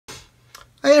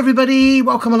Hey everybody,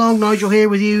 welcome along. Nigel here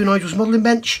with you, Nigel's Modelling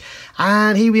Bench,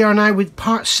 and here we are now with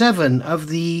part 7 of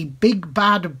the Big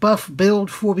Bad Buff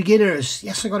build for beginners.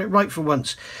 Yes, I got it right for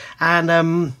once.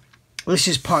 And this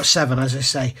is part 7, as I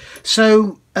say.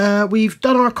 So we've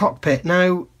done our cockpit.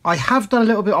 Now, I have done a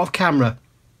little bit off camera.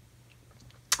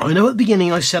 I know at the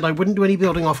beginning I said I wouldn't do any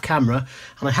building off camera,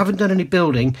 and I haven't done any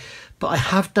building, but I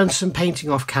have done some painting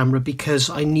off camera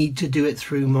because I need to do it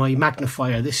through my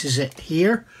magnifier. This is it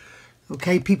here.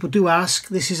 Okay, people do ask.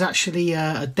 This is actually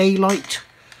a Daylight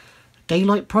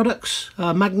Products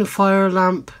magnifier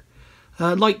lamp,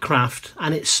 Lightcraft,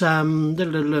 and it's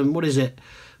what is it?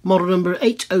 Model number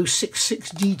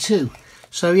 8066D2.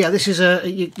 So yeah, this is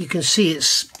you can see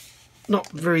it's not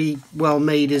very well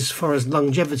made as far as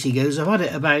longevity goes. I've had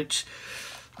it about,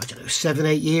 I don't know,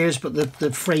 7-8 years, but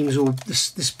the frame's all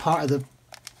this part of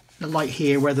the light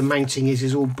here where the mounting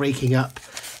is all breaking up.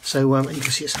 So and you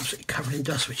can see it's absolutely covered in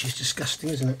dust, which is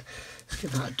disgusting, isn't it? Let's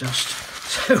give that a dust.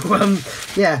 So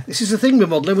yeah, this is the thing with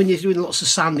modelling when you're doing lots of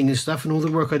sanding and stuff, and all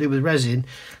the work I do with resin,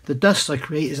 the dust I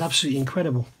create is absolutely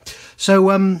incredible.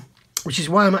 So which is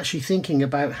why I'm actually thinking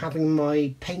about having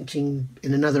my painting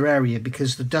in another area,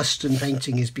 because the dust and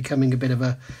painting is becoming a bit of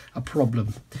a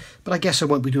problem. But I guess I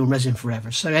won't be doing resin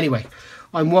forever. So anyway,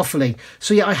 I'm waffling.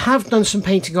 So yeah, I have done some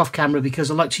painting off camera because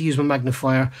I like to use my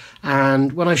magnifier,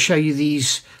 and when I show you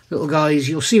these little guys,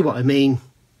 you'll see what I mean.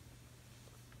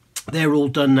 They're all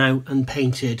done now and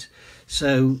painted.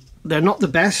 So they're not the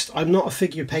best. I'm not a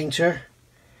figure painter.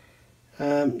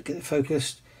 Get it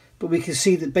focused. But we can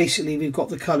see that basically we've got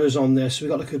the colours on there. So we've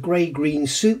got like a grey-green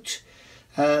suit.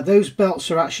 Those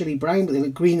belts are actually brown, but they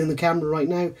look green in the camera right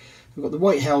now. We've got the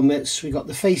white helmets, we've got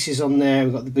the faces on there,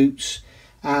 we've got the boots.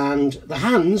 And the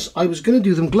hands, I was going to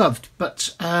do them gloved,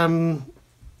 but I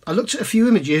looked at a few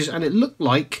images and it looked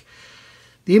like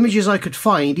the images I could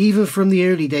find, even from the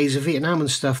early days of Vietnam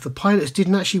and stuff, the pilots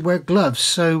didn't actually wear gloves.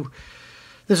 So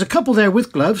there's a couple there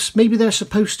with gloves. Maybe they're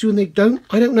supposed to and they don't.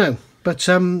 I don't know. But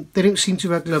they don't seem to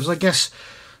wear gloves. I guess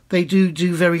they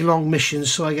do very long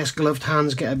missions, so I guess gloved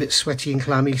hands get a bit sweaty and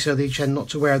clammy, so they tend not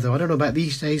to wear them. I don't know about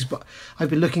these days, but I've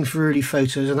been looking for early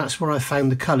photos, and that's where I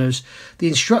found the colours. The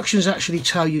instructions actually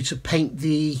tell you to paint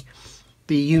the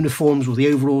uniforms or the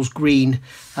overalls green.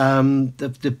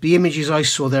 The images I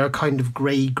saw there are kind of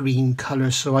grey-green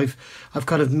colours, so I've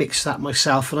kind of mixed that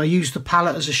myself, and I used the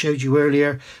palette as I showed you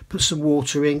earlier, put some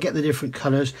water in, get the different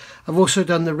colours. I've also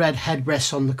done the red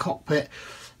headrests on the cockpit.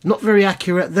 Not very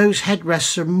accurate. Those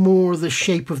headrests are more the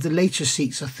shape of the later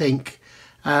seats, I think.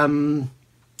 No,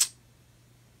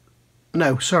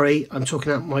 sorry, I'm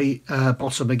talking out my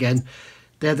bottom again.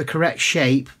 They're the correct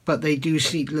shape, but they do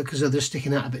look as though they're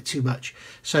sticking out a bit too much.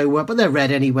 So, but they're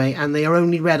red anyway, and they are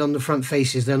only red on the front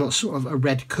faces. They're not sort of a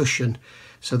red cushion.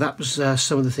 So that was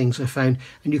some of the things I found.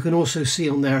 And you can also see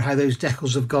on there how those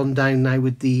decals have gone down now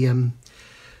with the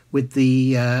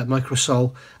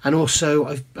Microsol. And also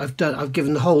I've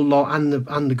given the whole lot and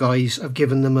the guys, I've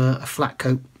given them a flat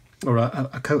coat or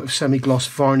a coat of semi-gloss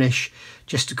varnish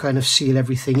just to kind of seal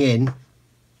everything in.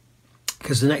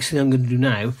 Because the next thing I'm going to do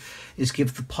now is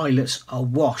give the pilots a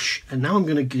wash, and now I'm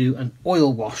going to do an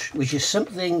oil wash, which is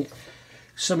something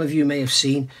some of you may have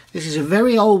seen. This is a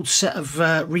very old set of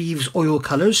Reeves oil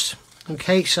colours.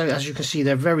 Okay, so as you can see,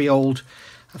 they're very old.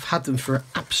 I've had them for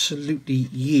absolutely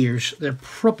years. They're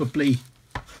probably,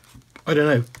 I don't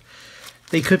know,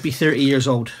 they could be 30 years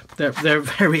old. They're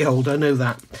very old, I know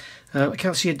that. I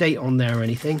can't see a date on there or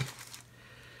anything.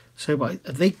 So but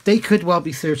they could well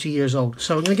be 30 years old.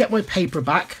 So I'm going to get my paper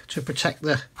back to protect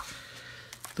the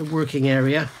working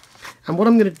area, and what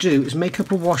I'm going to do is make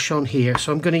up a wash on here.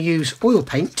 So I'm going to use oil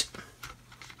paint,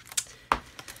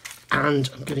 and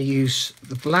I'm going to use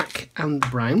the black and the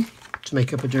brown to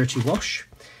make up a dirty wash.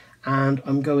 And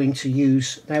I'm going to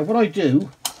use, now what I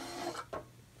do,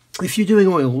 if you're doing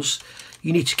oils,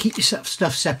 you need to keep your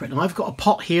stuff separate. And I've got a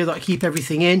pot here that I keep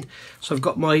everything in. So I've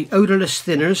got my odourless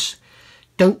thinners.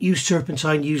 Don't use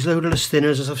turpentine, use odourless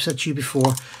thinners, as I've said to you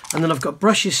before. And then I've got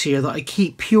brushes here that I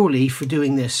keep purely for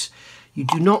doing this. You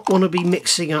do not want to be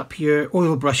mixing up your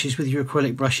oil brushes with your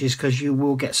acrylic brushes, because you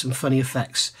will get some funny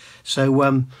effects. So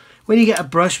when you get a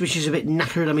brush which is a bit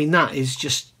knackered, I mean, that is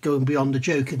just going beyond the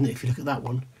joke, isn't it, if you look at that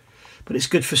one. But it's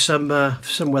good for some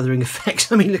weathering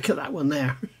effects. I mean, look at that one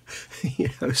there. You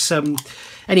know,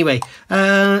 anyway,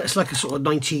 it's like a sort of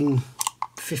 1950s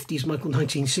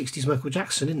 1960s Michael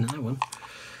Jackson, isn't it, that one?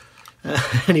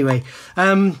 Anyway,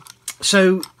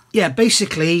 so yeah,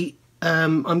 basically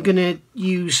I'm going to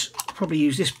probably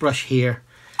use this brush here.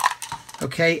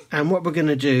 Okay, and what we're going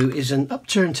to do is an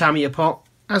upturned Tamiya pot,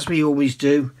 as we always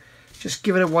do. Just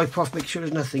give it a wipe off, make sure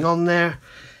there's nothing on there,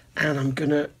 and I'm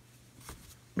going to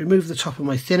remove the top of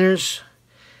my thinners,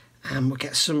 and we'll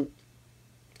get some,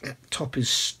 that top is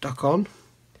stuck on,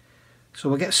 so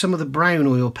we'll get some of the brown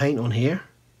oil paint on here.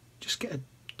 Just get a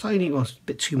tiny, well, it's a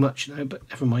bit too much now, but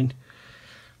never mind.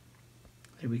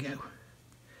 There we go.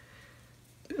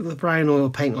 Bit of the brown oil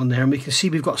paint on there, and we can see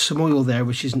we've got some oil there,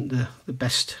 which isn't the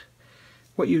best.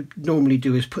 What you normally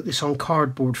do is put this on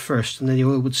cardboard first, and then the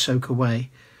oil would soak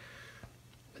away.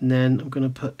 And then I'm going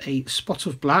to put a spot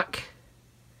of black,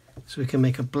 so we can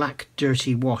make a black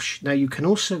dirty wash. Now you can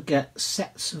also get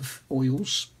sets of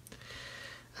oils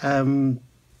from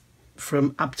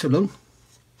Abteilung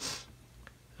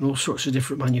and all sorts of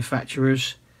different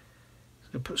manufacturers.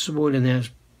 So put some oil in there.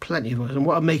 There's plenty of oil. And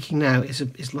what I'm making now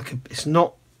is like it's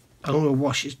not an oil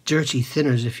wash, it's dirty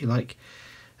thinners, if you like.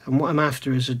 And what I'm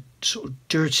after is a sort of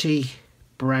dirty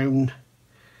brown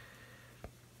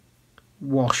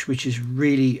wash, which is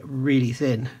really, really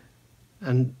thin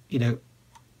and, you know,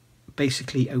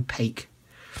 basically opaque.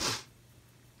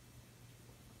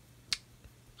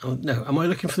 Oh no, am I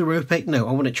looking for the word opaque? No,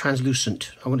 I want it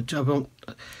translucent. I want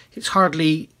it. It's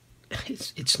hardly.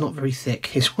 It's not very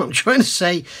thick. Is what I'm trying to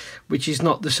say, which is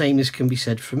not the same as can be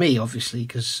said for me, obviously,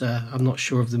 because I'm not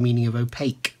sure of the meaning of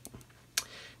opaque,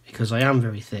 because I am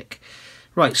very thick.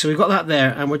 Right, so we've got that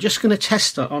there, and we're just going to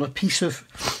test it on a piece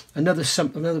of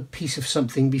another piece of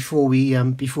something before we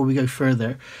go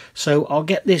further. So I'll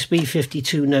get this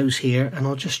B52 nose here, and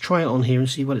I'll just try it on here and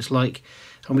see what it's like.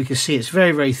 And we can see it's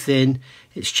very, very thin.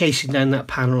 It's chasing down that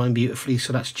panel line beautifully,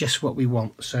 so that's just what we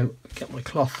want. So get my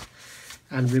cloth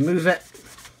and remove it,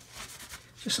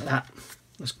 just like that.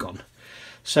 That's gone.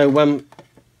 So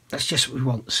that's just what we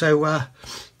want. So I'll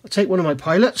take one of my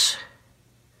pilots,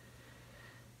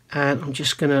 and I'm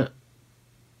just going to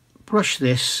brush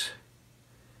this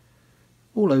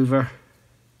all over,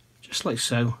 just like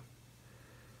so.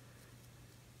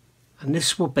 And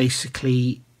this will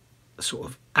basically sort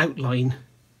of outline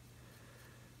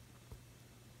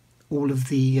all of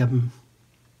the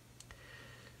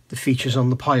features on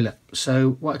the pilot.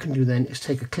 So what I can do then is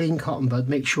take a clean cotton bud,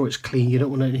 make sure it's clean, you don't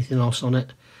want anything else on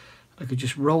it. I could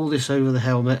just roll this over the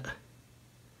helmet.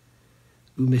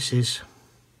 Ooh, misses.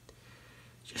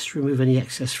 Just remove any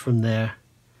excess from there.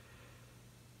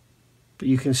 But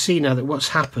you can see now that what's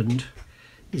happened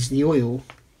is the oil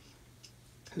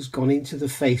has gone into the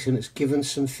face, and it's given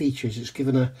some features. It's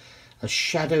given a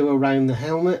shadow around the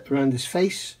helmet, around his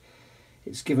face.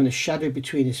 It's given a shadow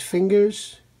between his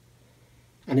fingers,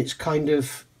 and it's kind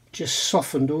of just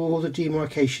softened all the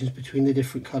demarcations between the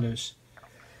different colours.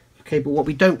 Okay, but what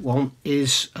we don't want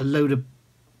is a load of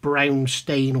brown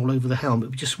stain all over the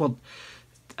helmet. We just want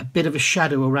a bit of a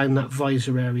shadow around that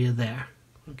visor area there.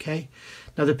 Okay,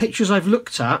 now the pictures I've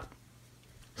looked at,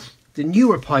 the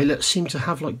newer pilots seem to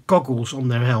have like goggles on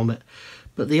their helmet,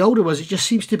 but the older ones, it just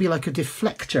seems to be like a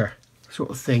deflector sort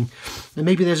of thing, and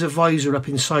maybe there's a visor up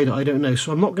inside it, I don't know.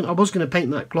 So I was going to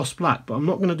paint that gloss black, but I'm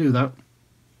not going to do that.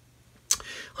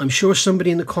 I'm sure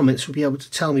somebody in the comments will be able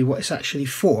to tell me what it's actually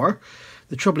for.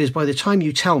 The trouble is, by the time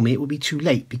you tell me, it will be too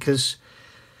late, because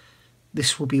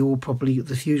this will be all probably,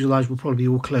 the fuselage will probably be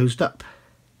all closed up.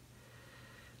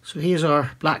 So here's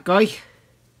our black guy.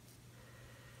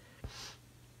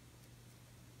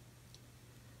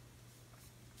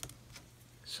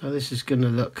 So this is going to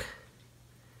look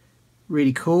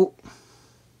really cool.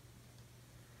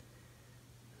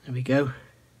 There we go.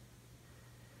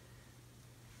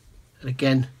 And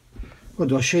again,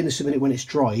 I'll show you this in a minute when it's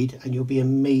dried, and you'll be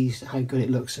amazed at how good it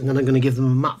looks. And then I'm going to give them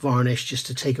a matte varnish just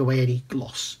to take away any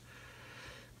gloss.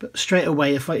 But straight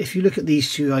away, if you look at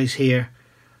these two guys here,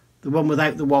 the one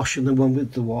without the wash and the one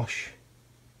with the wash,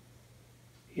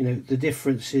 you know, the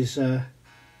difference is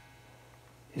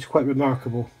quite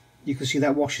remarkable. You can see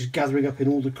that wash is gathering up in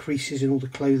all the creases in all the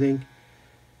clothing.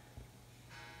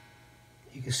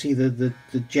 You can see the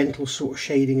gentle sort of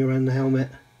shading around the helmet.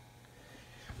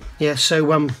 Yeah, so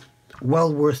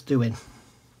well worth doing.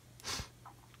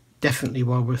 Definitely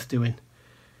well worth doing.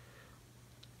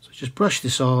 So just brush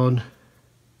this on.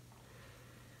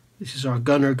 This is our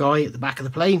gunner guy at the back of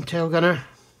the plane, tail gunner.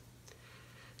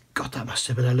 God, that must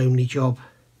have been a lonely job.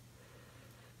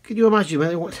 Could you imagine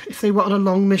if they went on a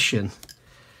long mission?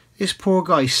 This poor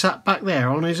guy sat back there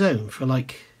on his own for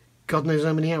like God knows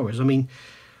how many hours. I mean,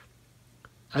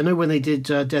 I know when they did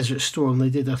Desert Storm,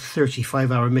 they did a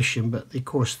 35-hour mission, but of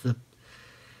course the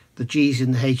G's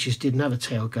and the H's didn't have a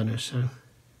tail gunner, so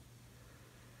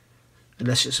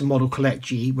unless it's a Model Collect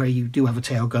G where you do have a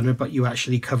tail gunner, but you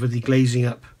actually cover the glazing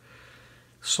up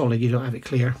solid, you don't have it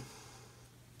clear.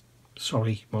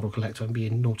 Sorry, Model Collect, I'm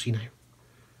being naughty now.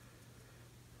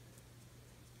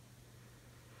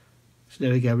 So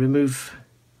there we go, remove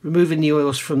removing the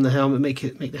oils from the helmet, make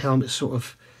the helmet sort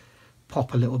of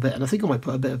pop a little bit. And I think I might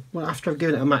put a bit of, well, after I've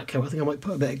given it a matte coat, I think I might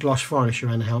put a bit of gloss varnish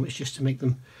around the helmets just to make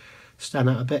them stand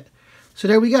out a bit. So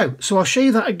there we go. So I'll show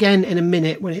you that again in a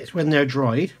minute when they're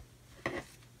dried.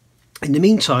 In the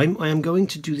meantime, I am going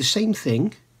to do the same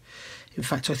thing. In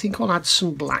fact, I think I'll add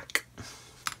some black. I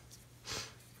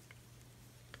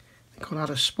think I'll add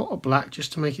a spot of black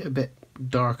just to make it a bit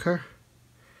darker.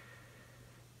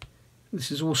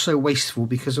 This is also wasteful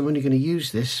because I'm only going to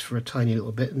use this for a tiny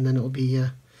little bit, and then it'll be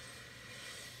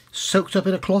soaked up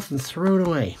in a cloth and thrown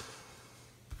away.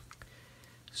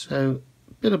 So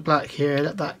a bit of black here,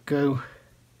 let that go,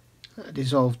 let it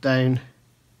dissolve down.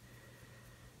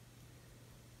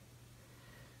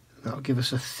 That'll give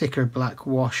us a thicker black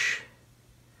wash,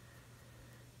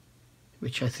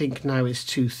 which I think now is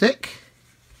too thick.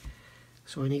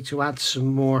 So I need to add some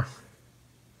more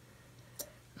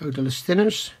odorless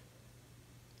thinners,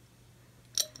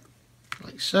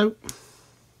 like so.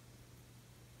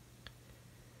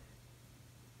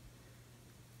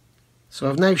 So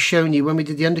I've now shown you, when we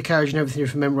did the undercarriage and everything, if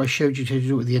you remember, I showed you how to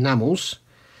do it with the enamels,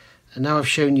 and now I've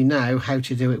shown you now how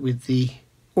to do it with the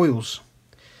oils.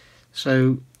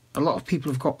 So a lot of people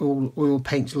have got oil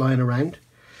paints lying around.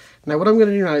 Now what I'm going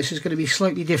to do now, this is going to be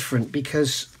slightly different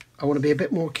because I want to be a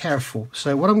bit more careful.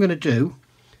 So what I'm going to do,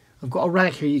 I've got a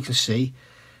rag here, you can see,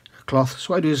 a cloth.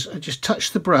 So what I do is I just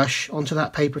touch the brush onto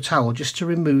that paper towel just to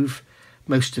remove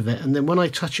most of it, and then when I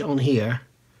touch it on here,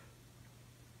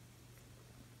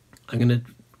 I'm going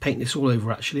to paint this all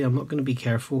over. Actually, I'm not going to be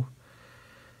careful.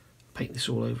 Paint this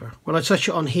all over. When I touch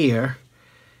it on here,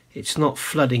 it's not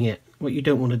flooding it. What you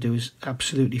don't want to do is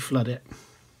absolutely flood it.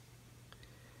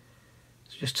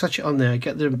 So just touch it on there,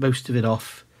 get the most of it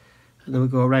off, and then we'll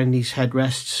go around these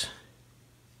headrests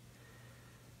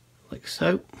like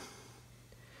so,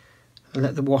 and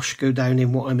let the wash go down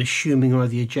in what I'm assuming are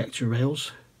the ejector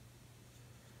rails,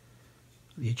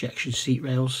 the ejection seat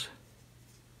rails.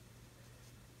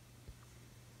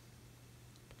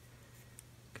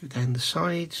 Go down the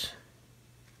sides.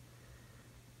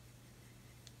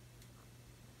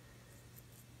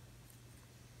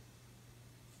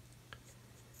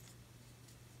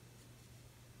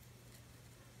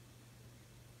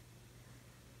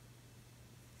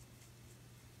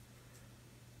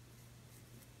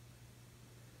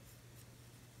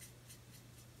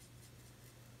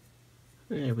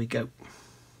 There we go.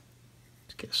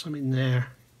 Let's get some in there.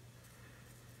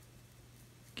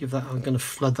 Give that, I'm going to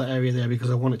flood that area there because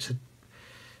I want it to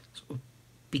sort of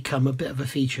become a bit of a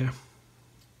feature.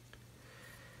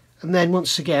 And then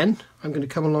once again, I'm going to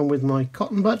come along with my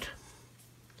cotton bud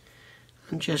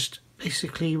and just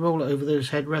basically roll it over those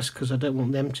headrests because I don't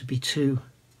want them to be too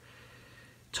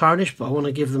tarnished, but I want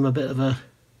to give them a bit of a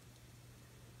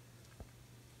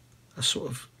sort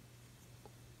of,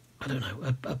 I don't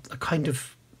know, a kind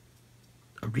of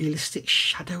a realistic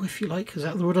shadow, if you like. Is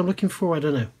that the word I'm looking for? I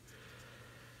don't know.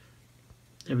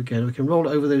 There we go. We can roll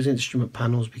it over those instrument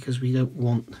panels because we don't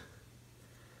want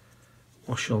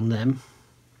wash on them.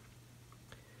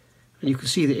 And you can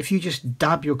see that if you just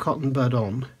dab your cotton bud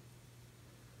on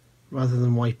rather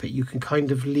than wipe it, you can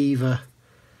kind of leave a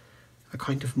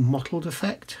kind of mottled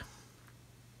effect.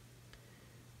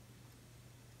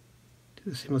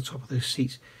 Do the same on the top of those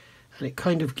seats, and it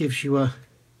kind of gives you a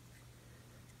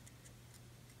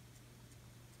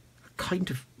kind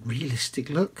of realistic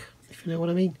look, if you know what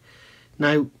I mean.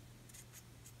 Now,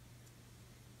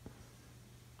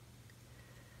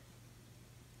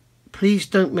 please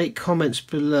don't make comments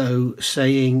below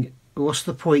saying, what's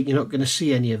the point, you're not going to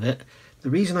see any of it.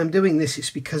 The reason I'm doing this is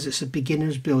because it's a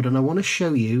beginner's build and I want to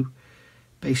show you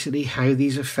basically how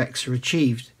these effects are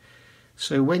achieved.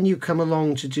 So when you come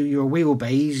along to do your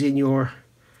wheelbase in your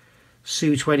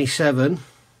Su-27,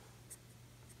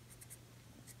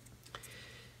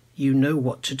 you know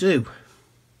what to do.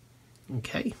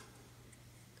 Okay.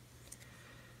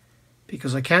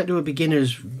 Because I can't do a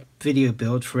beginner's video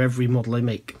build for every model I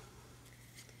make.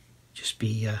 Just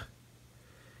be,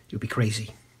 you'll be crazy.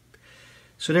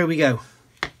 So there we go.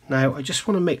 Now I just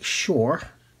want to make sure,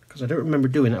 because I don't remember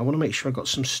doing it, I want to make sure I got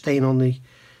some stain on the,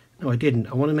 no I didn't,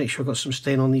 I want to make sure I got some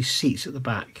stain on these seats at the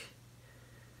back.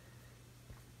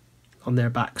 On their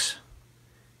backs.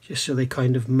 Just so they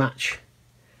kind of match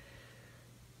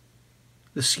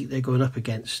the seat they're going up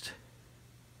against.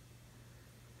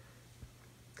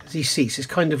 These seats, it's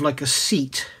kind of like a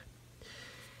seat.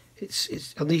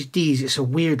 It's on these Ds, it's a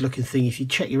weird looking thing. If you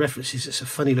check your references, it's a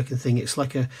funny looking thing. It's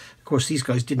like a, of course these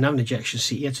guys didn't have an ejection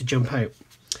seat, you had to jump out,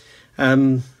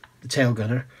 the tail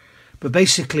gunner. But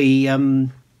basically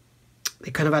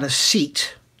they kind of had a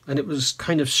seat and it was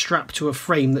kind of strapped to a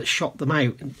frame that shot them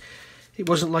out. And It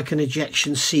wasn't like an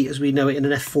ejection seat as we know it in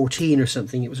an F14 or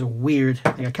something. It was a weird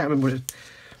thing. I can't remember what it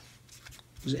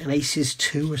was. It an Aces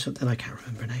 2 or something? I can't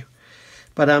remember now.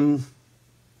 But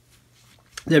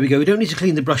there we go. We don't need to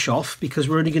clean the brush off because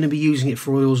we're only going to be using it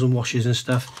for oils and washes and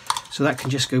stuff. So that can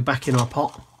just go back in our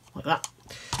pot like that.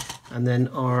 And then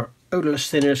our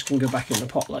odourless thinners can go back in the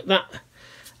pot like that.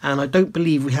 And I don't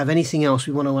believe we have anything else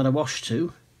we want to add a wash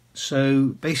to.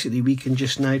 So basically we can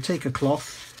just now take a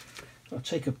cloth. I'll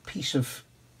take a piece of,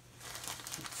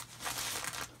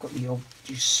 I've got the old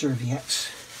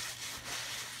serviettes,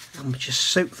 and we'll just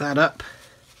soak that up.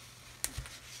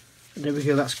 And there we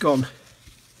go, that's gone.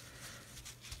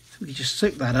 So we can just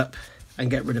soak that up and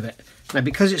get rid of it. Now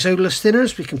because it's odourless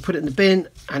thinners, we can put it in the bin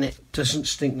and it doesn't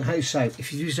stink the house out.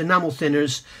 If you use enamel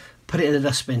thinners, put it in a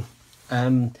dustbin.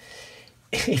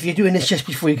 If you're doing this just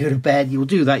before you go to bed, you'll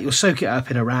do that. You'll soak it up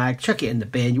in a rag, chuck it in the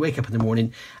bin, you wake up in the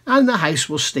morning, and the house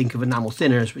will stink of enamel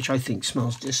thinners, which I think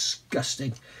smells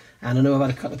disgusting. And I know I've had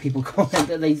a couple of people comment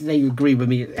that they agree with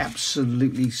me. It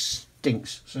absolutely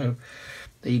stinks. So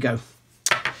there you go.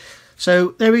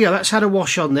 So there we go. That's had a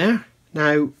wash on there.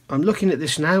 Now I'm looking at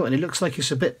this now, and it looks like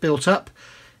it's a bit built up.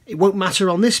 It won't matter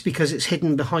on this because it's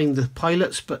hidden behind the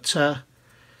pilots, but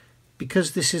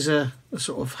because this is a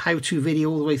sort of how-to video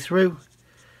all the way through,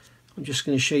 I'm just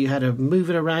going to show you how to move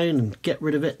it around and get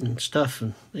rid of it and stuff,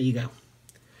 and there you go.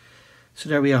 So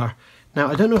there we are. Now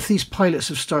I don't know if these pilots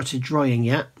have started drying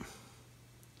yet.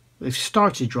 They've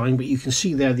started drying, but you can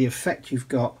see there the effect you've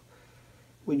got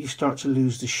when you start to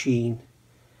lose the sheen.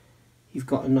 You've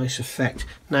got a nice effect.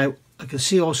 Now I can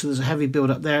see also there's a heavy build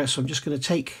up there, so I'm just going to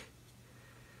take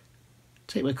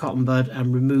my cotton bud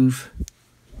and remove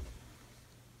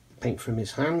paint from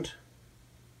his hand.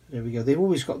 There we go. They've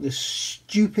always got this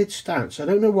stupid stance. I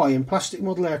don't know why in plastic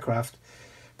model aircraft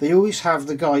they always have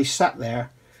the guy sat there.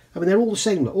 I mean, they're all the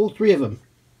same, all three of them.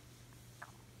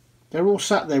 They're all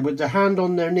sat there with their hand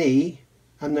on their knee,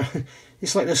 and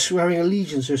it's like they're swearing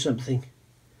allegiance or something.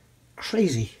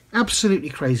 Crazy, absolutely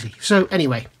crazy. So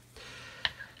anyway,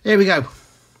 there we go.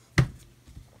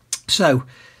 So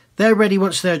they're ready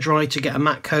once they're dry to get a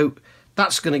matte coat.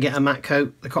 That's going to get a matte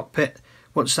coat, the cockpit,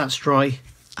 once that's dry.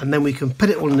 And then we can put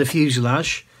it all in the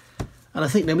fuselage, and I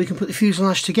think then we can put the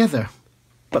fuselage together.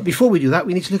 But before we do that,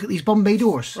 we need to look at these Bombay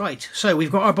doors. Right, so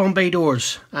we've got our Bombay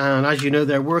doors, and as you know,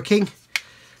 they're working.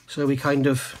 So we kind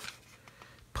of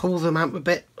pull them out a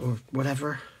bit, or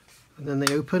whatever, and then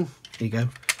they open. There you go.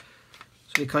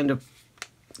 So we kind of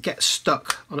get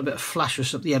stuck on a bit of flash or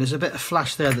something. Yeah, there's a bit of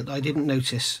flash there that I didn't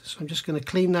notice. So I'm just going to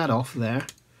clean that off there.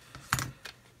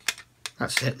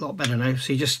 That's it, a lot better now.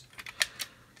 So you just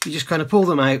kind of pull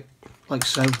them out like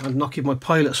so. I'm knocking my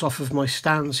pilots off of my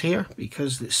stands here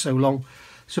because it's so long.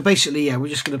 So basically, yeah, we're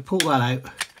just going to pull that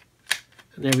out,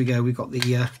 and there we go. We've got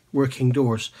the working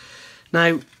doors.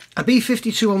 Now, a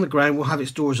B-52 on the ground will have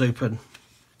its doors open,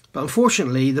 but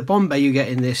unfortunately, the Bombay you get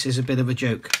in this is a bit of a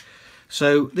joke.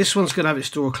 So this one's going to have its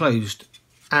door closed,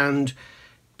 and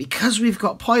because we've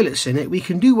got pilots in it, we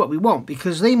can do what we want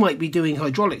because they might be doing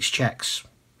hydraulics checks,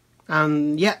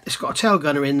 and yeah, it's got a tail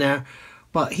gunner in there.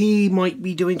 But he might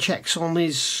be doing checks on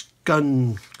his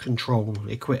gun control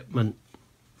equipment.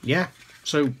 Yeah,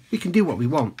 so we can do what we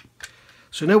want.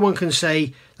 So no one can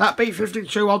say, that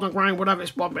B-52 on the ground would have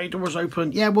its Bombay doors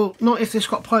open. Yeah, well, not if it's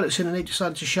got pilots in and they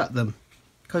decided to shut them.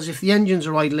 Because if the engines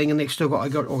are idling and they've still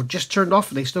got, or just turned off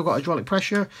and they've still got hydraulic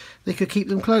pressure, they could keep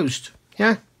them closed.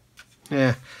 Yeah?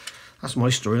 Yeah, that's my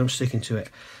story, I'm sticking to it.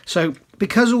 So,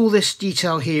 because all this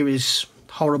detail here is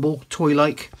horrible,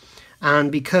 toy-like, and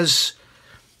because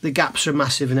the gaps are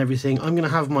massive and everything, I'm going to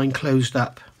have mine closed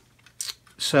up.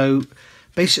 So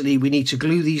basically we need to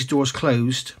glue these doors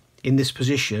closed in this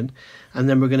position, and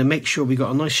then we're going to make sure we got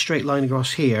a nice straight line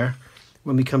across here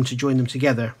when we come to join them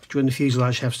together, join the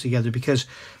fuselage halves together, because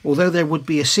although there would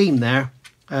be a seam there,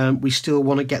 we still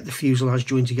want to get the fuselage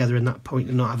joined together in that point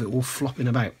and not have it all flopping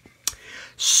about.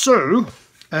 So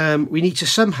we need to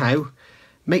somehow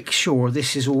make sure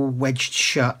this is all wedged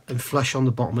shut and flush on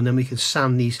the bottom, and then we can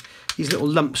sand these little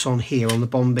lumps on here on the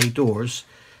Bombay doors.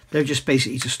 They're just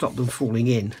basically to stop them falling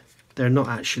in. They're not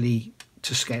actually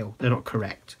to scale, they're not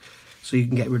correct, so you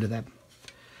can get rid of them.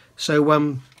 So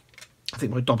I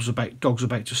think my dog's about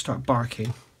to start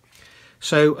barking.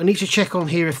 So I need to check on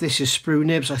here if this is sprue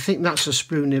nibs. I think that's a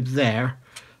sprue nib there,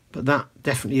 but that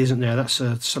definitely isn't there. That's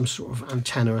some sort of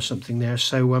antenna or something there.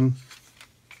 So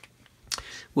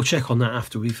we'll check on that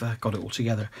after we've got it all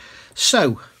together.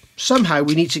 So somehow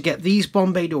we need to get these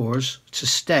Bombay doors to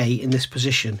stay in this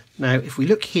position. Now if we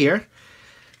look here,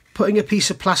 putting a piece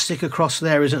of plastic across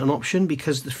there isn't an option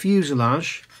because the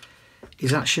fuselage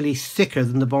is actually thicker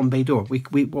than the Bombay door.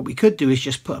 What we could do is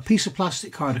just put a piece of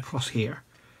plastic card across here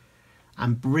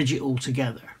and bridge it all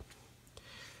together.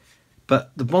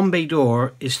 But the Bombay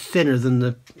door is thinner than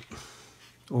the,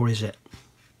 or is it?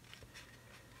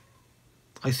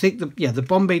 I think the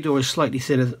Bombay door is slightly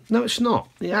thinner. No, it's not.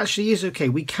 It actually is okay.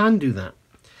 We can do that.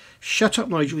 Shut up,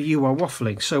 Nigel, you are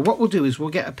waffling. So what we'll do is we'll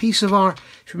get a piece of our,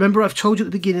 if you remember I've told you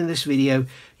at the beginning of this video,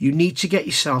 you need to get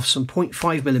yourself some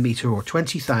 0.5mm or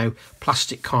 20 thou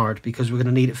plastic card because we're going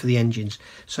to need it for the engines.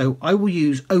 So I will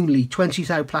use only 20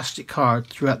 thou plastic card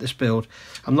throughout this build.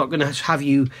 I'm not going to have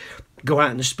you go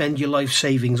out and spend your life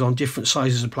savings on different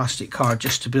sizes of plastic card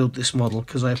just to build this model,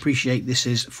 because I appreciate this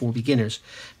is for beginners.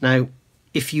 Now,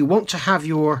 if you want to have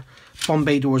your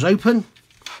Bombay doors open,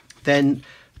 then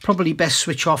probably best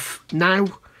switch off now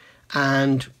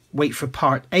and wait for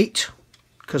part 8,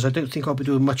 because I don't think I'll be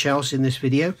doing much else in this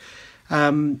video.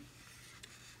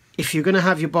 If you're going to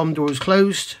have your bomb doors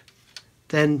closed,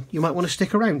 then you might want to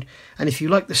stick around. And if you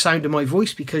like the sound of my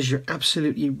voice because you're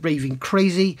absolutely raving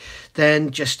crazy, then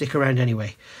just stick around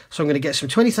anyway. So I'm going to get some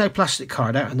 20 thou plastic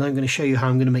card out, and then I'm going to show you how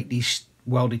I'm going to make these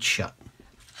welded shut.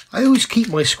 I always keep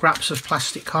my scraps of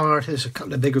plastic card. There's a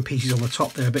couple of bigger pieces on the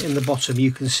top there, but in the bottom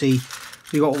you can see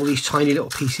we've got all these tiny little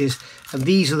pieces, and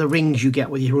these are the rings you get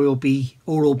with your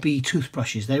Oral-B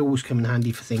toothbrushes. They always come in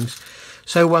handy for things.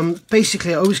 So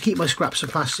basically I always keep my scraps of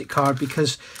plastic card,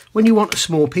 because when you want a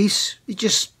small piece, you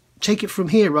just take it from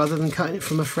here rather than cutting it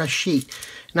from a fresh sheet.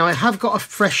 Now I have got a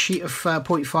fresh sheet of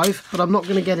 0.5, but I'm not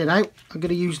going to get it out. I'm going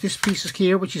to use this piece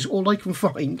here, which is all I can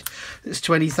find. It's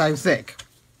 20 thou thick,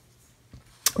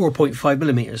 or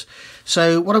 0.5mm.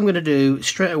 So what I'm going to do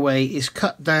straight away is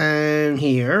cut down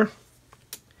here,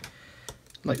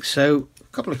 like so, a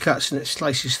couple of cuts, and it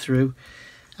slices through,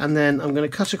 and then I'm going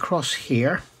to cut across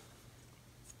here,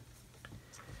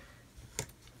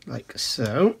 like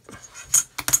so,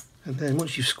 and then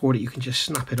once you've scored it you can just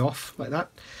snap it off like that,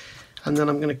 and then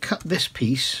I'm going to cut this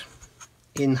piece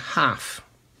in half,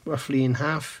 roughly in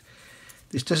half.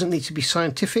 This doesn't need to be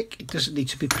scientific, it doesn't need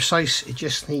to be precise, it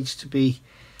just needs to be,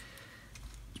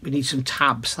 we need some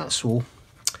tabs, that's all.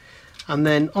 And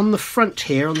then on the front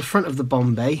here, on the front of the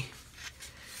Bombay,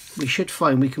 we should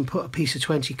find we can put a piece of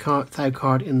 20 thou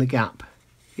card in the gap.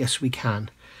 Yes, we can.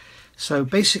 So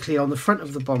basically on the front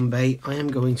of the Bombay, I am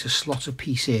going to slot a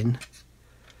piece in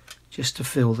just to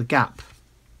fill the gap.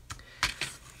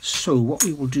 So what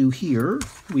we will do here,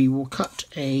 we will cut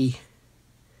a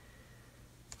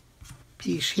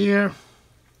piece here,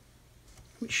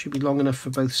 which should be long enough for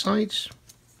both sides.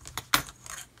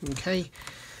 Okay,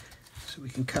 so we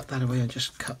can cut that away, and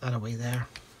just cut that away there.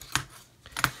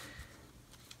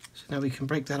 Now we can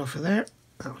break that off of there.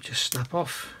 That will just snap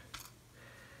off,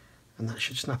 and that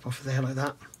should snap off of there like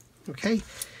that. Okay,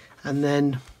 and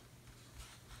then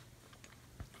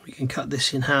we can cut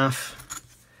this in half,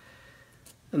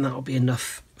 and that will be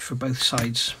enough for both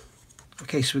sides.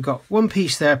 Okay, so we've got one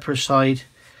piece there per side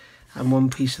and one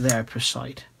piece there per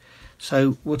side.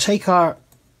 So we'll take our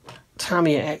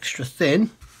Tamiya extra thin.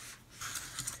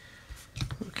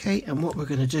 Okay, and what we're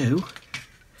going to do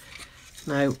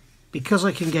now, because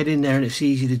I can get in there and it's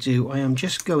easy to do, I am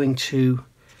just going to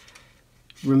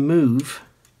remove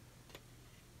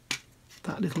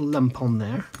that little lump on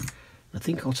there. I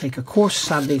think I'll take a coarse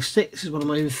sanding stick. This is one of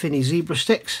my Infinity Zebra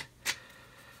sticks.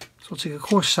 So I'll take a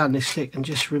coarse sanding stick and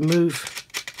just remove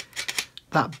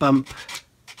that bump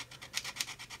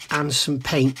and some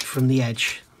paint from the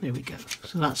edge. There we go.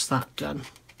 So that's that done.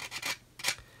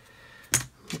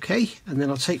 Okay, and then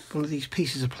I'll take one of these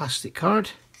pieces of plastic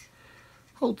card,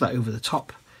 hold that over the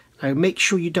top. Now make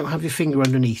sure you don't have your finger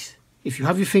underneath. If you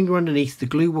have your finger underneath, the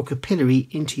glue will capillary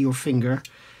into your finger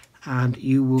and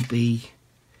you will be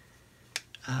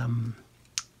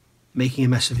making a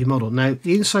mess of your model. Now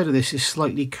the inside of this is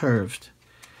slightly curved,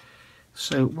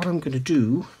 so what I'm going to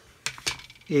do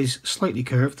is slightly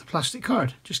curve the plastic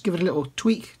card. Just give it a little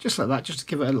tweak, just like that, just to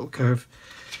give it a little curve,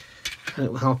 and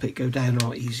it will help it go down a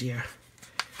lot easier.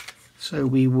 So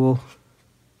we will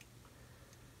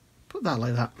put that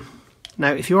like that.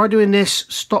 Now if you are doing this,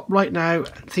 stop right now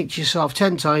and think to yourself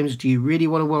 10 times, do you really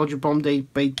want to weld your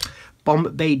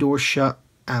Bombay door shut?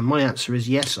 And my answer is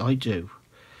yes, I do.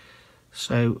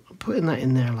 So I'm putting that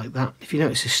in there like that. If you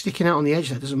notice it's sticking out on the edge,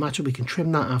 that doesn't matter, we can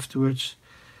trim that afterwards.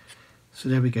 So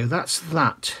there we go, that's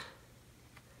that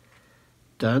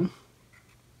done.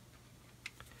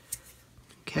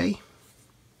 Okay,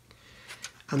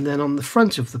 and then on the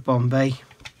front of the Bombay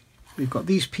we've got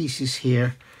these pieces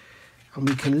here, and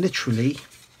we can literally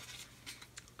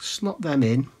slot them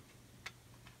in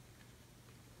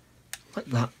like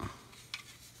that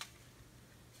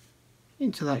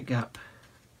into that gap,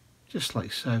 just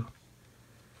like so.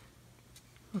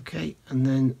 Okay, and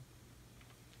then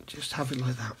just have it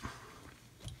like that.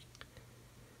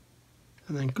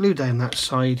 And then glue down that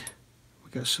side.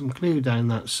 We'll get some glue down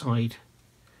that side.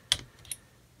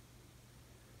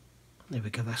 There we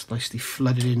go, that's nicely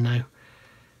flooded in now.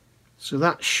 So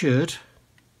that should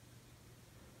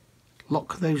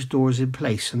lock those doors in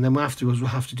place, and then afterwards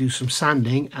we'll have to do some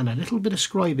sanding and a little bit of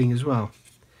scribing as well.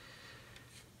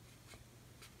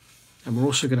 And we're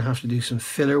also going to have to do some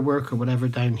filler work or whatever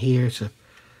down here to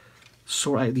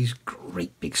sort out these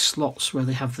great big slots where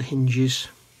they have the hinges.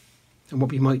 And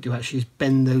what we might do actually is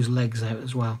bend those legs out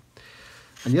as well.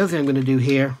 And the other thing I'm going to do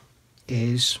here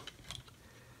is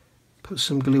put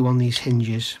some glue on these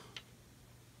hinges,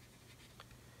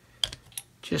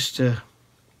 just to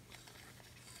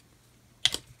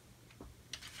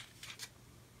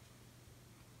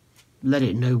let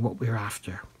it know what we're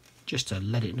after, just to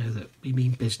let it know that we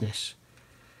mean business.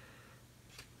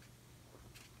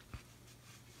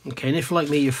 Okay, and if like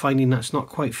me you're finding that's not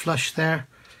quite flush there,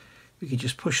 we can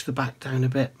just push the back down a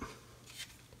bit.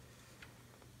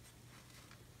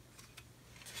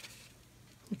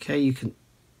 Okay, you can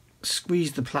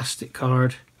squeeze the plastic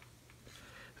card,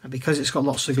 and because it's got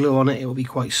lots of glue on it, it will be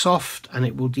quite soft and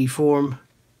it will deform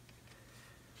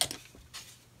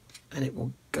and it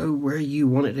will go where you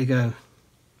want it to go.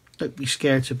 Don't be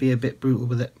scared to be a bit brutal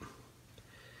with it.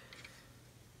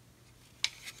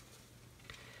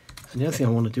 And the other thing I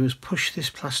want to do is push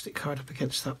this plastic card up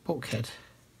against that bulkhead.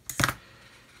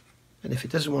 And if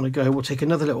it doesn't want to go, we'll take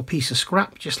another little piece of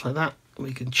scrap just like that, and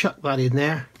we can chuck that in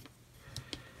there.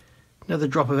 Another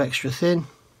drop of extra thin.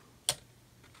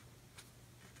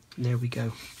 And there we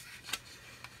go.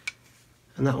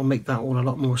 And that will make that all a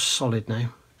lot more solid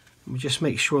now. And we just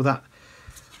make sure that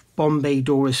Bombay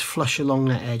door is flush along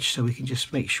that edge, so we can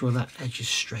just make sure that edge is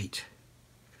straight.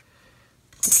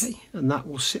 Okay, and that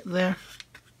will sit there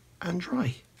and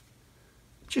dry.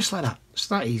 Just like that. It's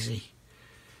that easy.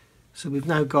 So we've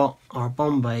now got our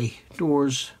Bombay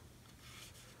doors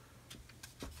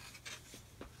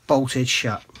bolted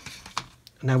shut.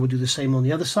 And now we'll do the same on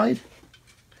the other side.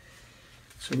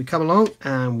 So we come along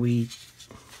and we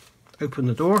open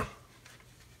the door,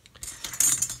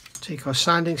 take our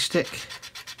sanding stick,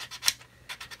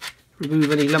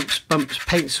 remove any lumps, bumps,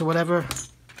 paint or whatever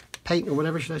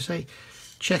should I say.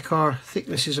 Check our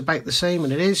thickness is about the same,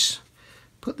 and it is.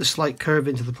 Put the slight curve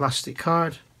into the plastic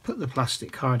card, put the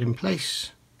plastic card in place.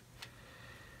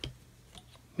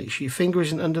 Make sure your finger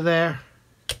isn't under there.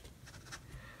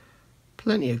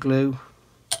 Plenty of glue.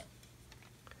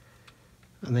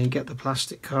 And then get the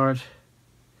plastic card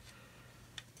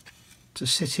to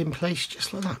sit in place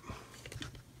just like that.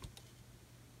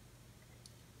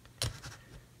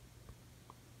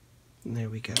 And there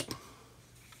we go.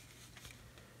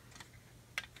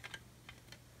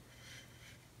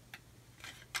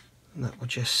 And that will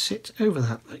just sit over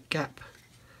that gap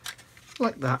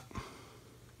like that.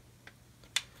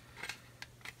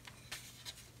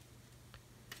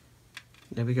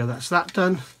 There we go, that's that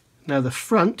done. Now the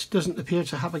front doesn't appear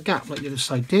to have a gap like the other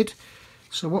side did.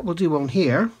 So what we'll do on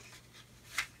here,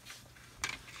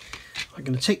 I'm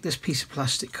going to take this piece of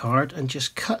plastic card and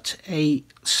just cut a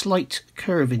slight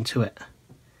curve into it.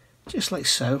 Just like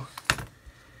so.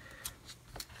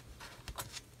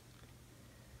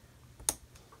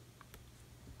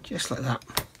 Just like that.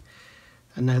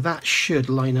 And now that should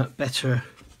line up better.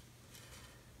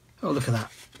 Oh, look at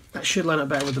that. That should line up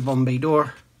better with the Bombay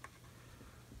door.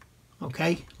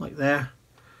 Okay, like there.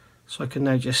 So I can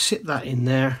now just sit that in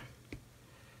there.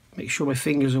 Make sure my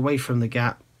finger's away from the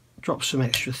gap. Drop some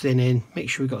extra thin in. Make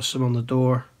sure we've got some on the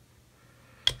door.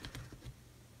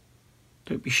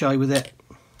 Don't be shy with it.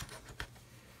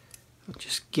 I'll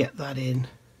just get that in.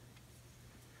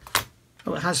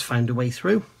 Oh, it has found a way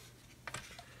through.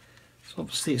 So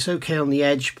obviously it's okay on the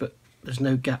edge, but there's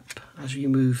no gap as you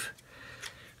move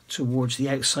towards the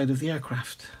outside of the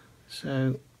aircraft.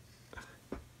 So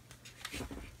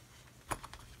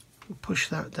we'll push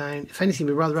that down. If anything,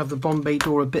 we'd rather have the Bombay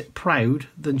door a bit proud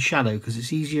than shallow, because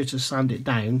it's easier to sand it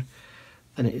down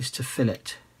than it is to fill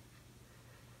it.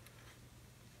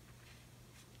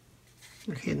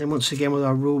 Okay, and then once again with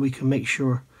our rule we can make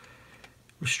sure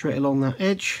we're straight along that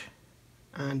edge,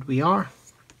 and we are.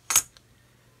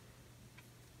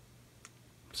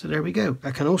 So there we go.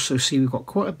 I can also see we've got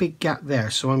quite a big gap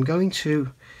there, so I'm going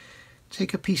to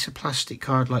take a piece of plastic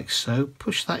card like so,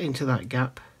 push that into that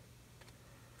gap.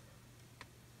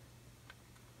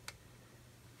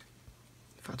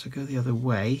 In fact, I'll go the other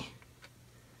way.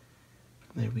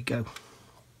 There we go.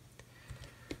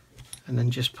 And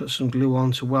then just put some glue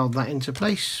on to weld that into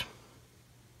place.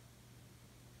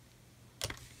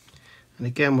 And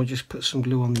again, we'll just put some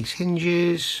glue on these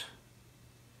hinges.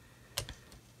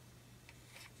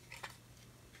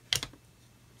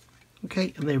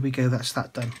 Okay, and there we go, that's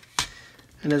that done.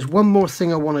 And there's one more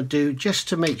thing I want to do just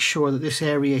to make sure that this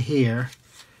area here,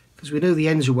 because we know the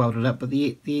ends are welded up, but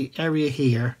the area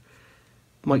here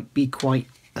might be quite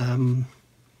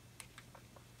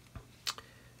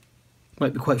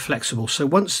flexible. So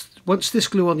once this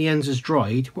glue on the ends has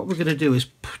dried, what we're going to do is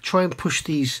try and push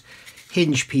these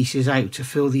hinge pieces out to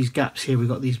fill these gaps here. We've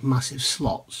got these massive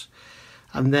slots,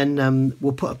 and then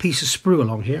we'll put a piece of sprue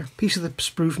along here, a piece of the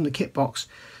sprue from the kit box,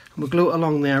 and we'll glue it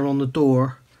along there on the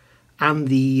door and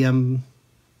the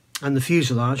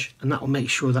fuselage, and that will make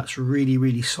sure that's really,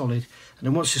 really solid. And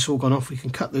then once it's all gone off, we can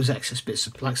cut those excess bits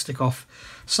of plastic off,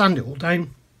 sand it all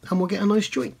down, and we'll get a nice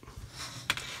joint.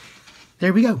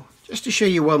 There we go. Just to show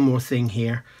you one more thing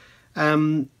here,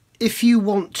 if you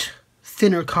want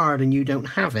thinner card and you don't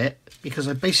have it, because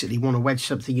I basically want to wedge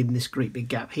something in this great big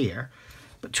gap here,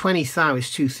 but 20 thou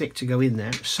is too thick to go in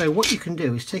there. So what you can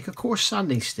do is take a coarse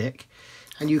sanding stick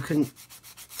and you can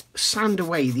sand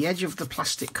away the edge of the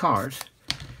plastic card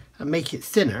and make it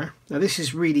thinner. Now this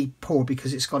is really poor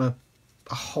because it's got a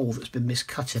hole that's been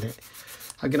miscut in it.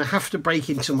 I'm going to have to break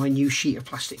into my new sheet of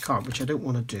plastic card, which I don't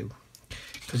want to do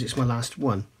because it's my last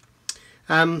one.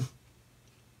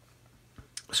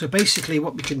 So basically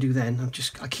what we can do then,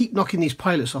 I keep knocking these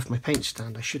pilots off my paint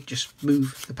stand. I should just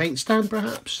move the paint stand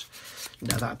perhaps.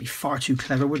 No, that'd be far too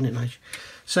clever, wouldn't it, Nigel?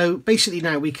 So basically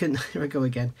now we can, here I go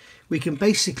again, we can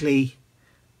basically,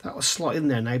 that will slot in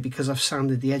there now because I've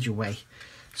sanded the edge away.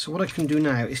 So what I can do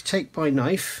now is take my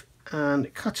knife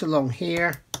and cut along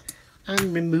here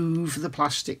and remove the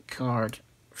plastic card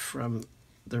from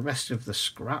the rest of the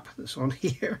scrap that's on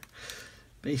here,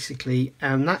 basically,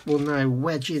 and that will now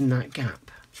wedge in that gap,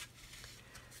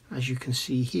 as you can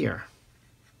see here.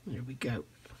 There we go.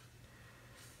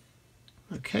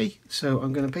 Okay, so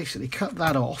I'm going to basically cut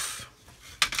that off.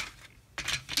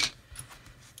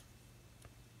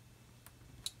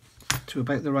 To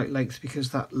about the right length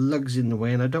because that lug's in the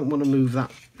way, and I don't want to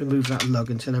remove that lug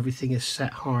until everything is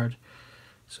set hard.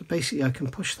 So basically I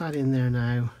can push that in there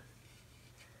now,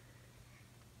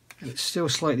 and it's still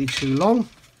slightly too long.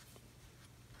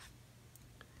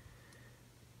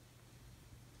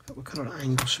 But we'll cut it at an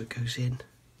angle so it goes in.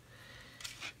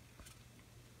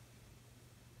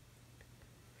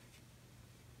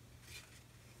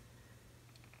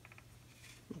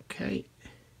 Okay,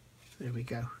 there we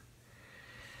go.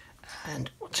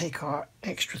 And we'll take our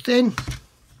extra thin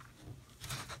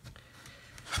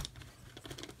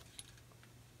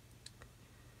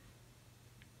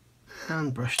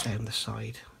and brush down the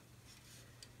side.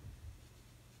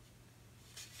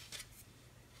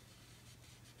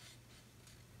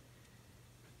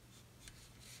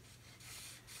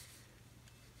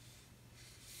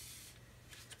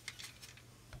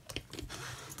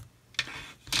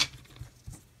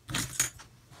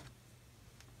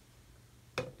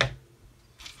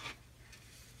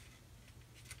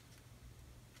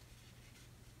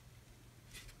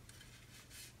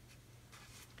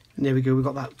 And there we go, we've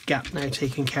got that gap now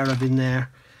taken care of in there,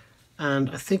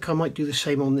 and I think I might do the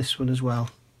same on this one as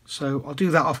well. So I'll do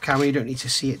that off camera, you don't need to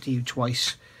see it, do you,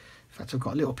 twice. In fact, I've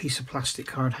got a little piece of plastic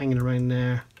card hanging around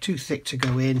there, too thick to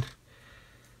go in,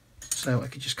 so I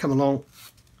could just come along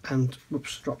and,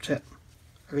 whoops, dropped it.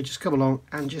 I could just come along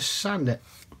and just sand it.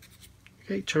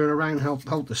 Okay, turn around,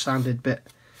 hold the sanded bit.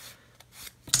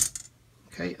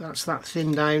 Okay, that's that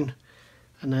thin down,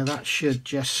 and now that should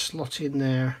just slot in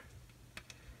there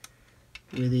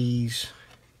with ease.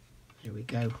 Here we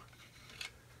go.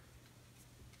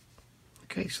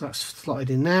 Okay, so that's slotted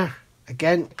in there.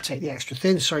 Again, take the extra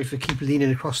thin. Sorry for keep leaning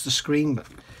across the screen, but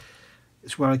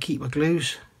it's where I keep my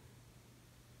glues.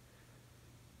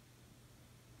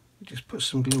 Just put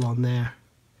some glue on there.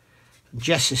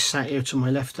 Jess is sat here to my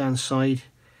left hand side.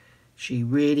 She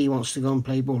really wants to go and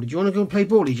play bally. Do you want to go and play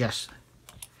bally, Jess?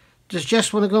 Does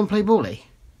Jess want to go and play bally?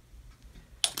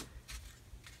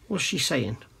 What's she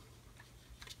saying?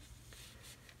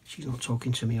 She's not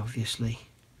talking to me, obviously.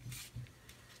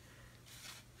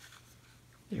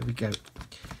 There we go.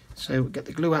 So get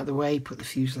the glue out of the way, put the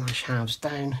fuselage halves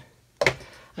down,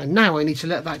 and now I need to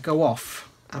let that go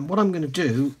off. And what I'm going to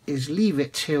do is leave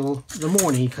it till the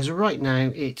morning, because right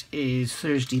now it is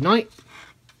Thursday night.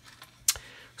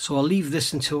 So I'll leave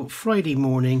this until Friday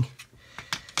morning,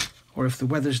 or if the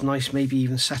weather's nice, maybe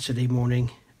even Saturday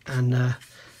morning, and then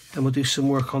we'll do some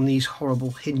work on these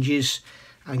horrible hinges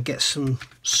and get some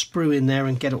sprue in there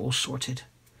and get it all sorted.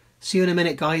 See you in a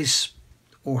minute, guys,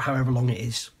 or however long it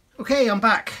is. Okay, I'm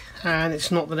back, and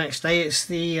it's not the next day, it's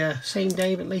the same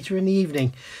day but later in the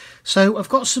evening. So I've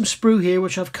got some sprue here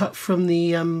which I've cut from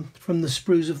the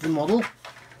sprues of the model,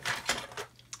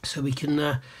 so we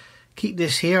can keep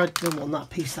this here. I don't want that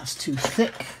piece, that's too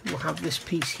thick. We'll have this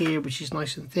piece here which is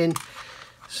nice and thin.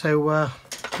 So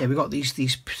yeah, we've got these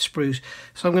sprues.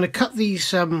 So I'm going to cut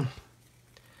these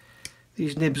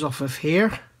nibs off of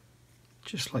here,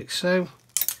 just like so.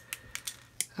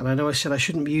 And I know I said I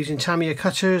shouldn't be using Tamiya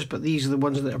cutters, but these are the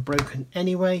ones that are broken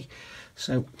anyway.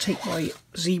 So take my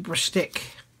zebra stick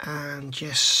and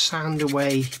just sand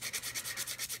away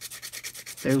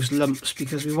those lumps,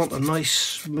 because we want a nice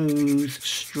smooth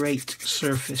straight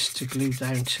surface to glue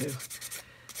down to.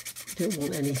 We don't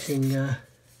want anything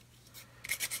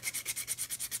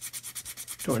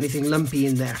lumpy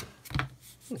in there.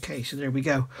 Okay, so there we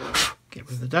go. Get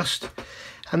rid of the dust.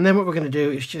 And then what we're going to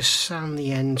do is just sand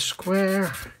the end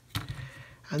square,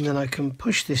 and then I can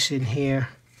push this in here,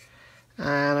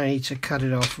 and I need to cut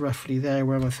it off roughly there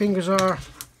where my fingers are.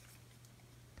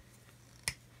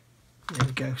 There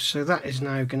we go. So that is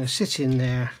now going to sit in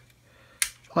there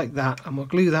like that, and we'll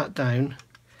glue that down,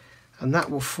 and that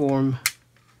will form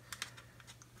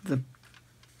the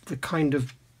kind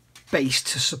of base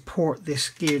to support this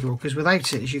gear door, because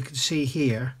without it, as you can see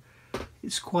here,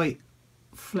 it's quite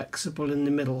flexible in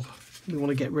the middle. We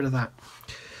want to get rid of that.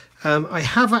 I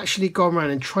have actually gone around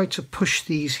and tried to push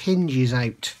these hinges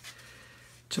out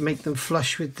to make them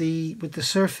flush with the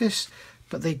surface,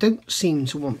 but they don't seem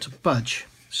to want to budge.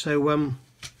 So in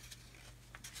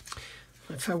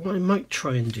fact, what I might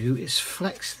try and do is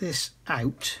flex this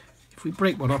out. If we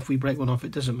break one off, we break one off,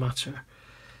 it doesn't matter.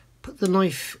 Put the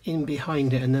knife in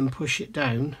behind it and then push it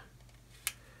down.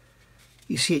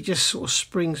 You see it just sort of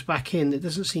springs back in. It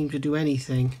doesn't seem to do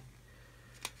anything.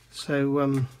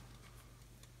 So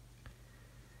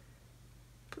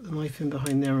put the knife in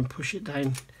behind there and push it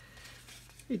down.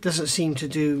 It doesn't seem to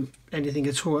do anything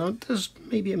at all. It does,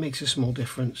 maybe it makes a small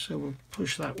difference. So we'll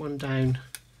push that one down,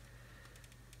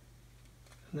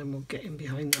 and then we'll get in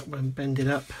behind that one and bend it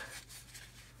up.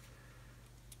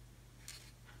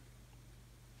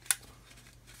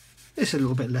 It's a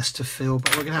little bit less to fill,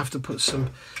 but we're going to have to put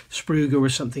some Sprugo or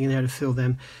something in there to fill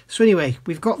them. So anyway,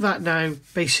 we've got that now.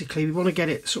 Basically, we want to get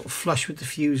it sort of flush with the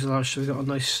fuselage, so we've got a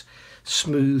nice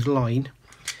smooth line.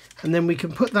 And then we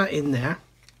can put that in there.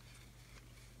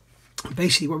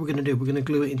 Basically, what we're going to do, we're going to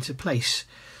glue it into place.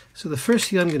 So the first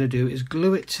thing I'm going to do is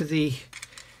glue it to the...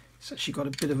 It's actually got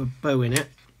a bit of a bow in it,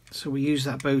 so we use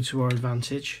that bow to our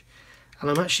advantage. And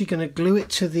I'm actually going to glue it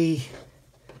to the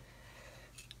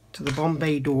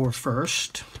Bombay door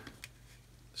first.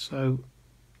 So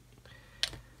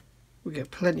we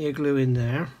get plenty of glue in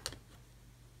there.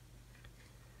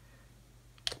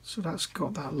 So that's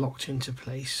got that locked into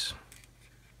place,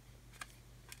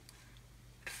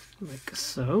 like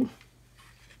so.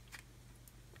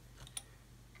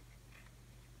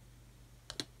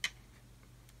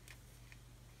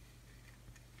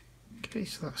 Okay,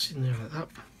 so that's in there like that.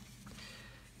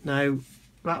 Now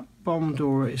that bomb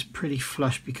door is pretty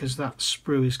flush because that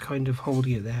sprue is kind of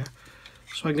holding it there.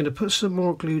 So I'm going to put some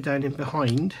more glue down in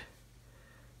behind,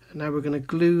 and now we're going to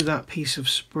glue that piece of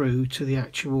sprue to the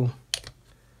actual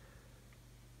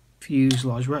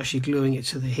fuselage. We're actually gluing it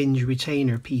to the hinge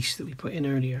retainer piece that we put in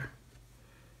earlier.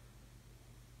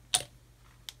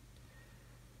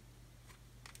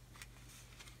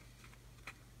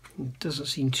 It doesn't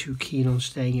seem too keen on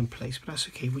staying in place, but that's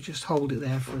okay. We'll just hold it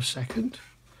there for a second.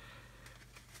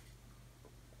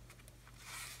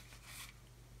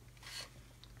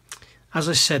 As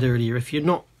I said earlier, if you're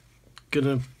not going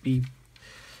to be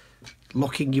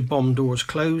locking your bomb doors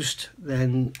closed,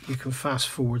 then you can fast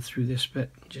forward through this bit,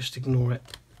 just ignore it.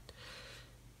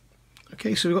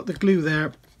 Okay, so we've got the glue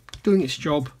there doing its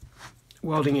job,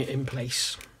 welding it in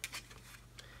place.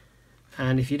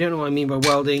 And if you don't know what I mean by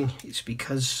welding, it's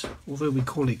because although we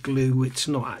call it glue, it's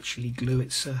not actually glue.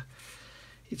 It's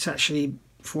actually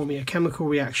forming a chemical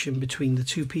reaction between the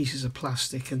two pieces of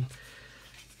plastic and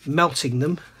melting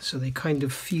them, so they kind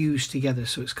of fuse together.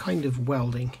 So it's kind of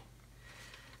welding,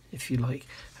 if you like.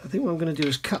 I think what I'm going to do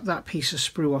is cut that piece of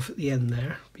sprue off at the end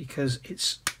there, because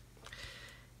it's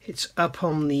up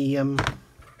on the let's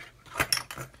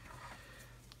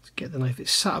get the knife.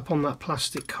 It's sat up on that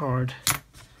plastic card.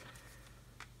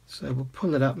 So we'll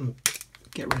pull it up and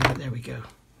get rid of it. There we go.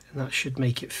 And that should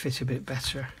make it fit a bit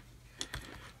better.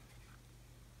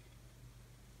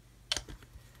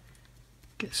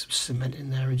 Get some cement in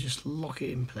there and just lock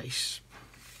it in place.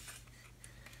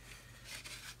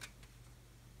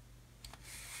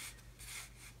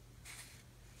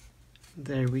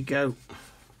 There we go.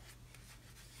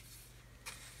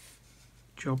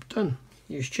 Job done.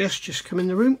 Here's Jess just come in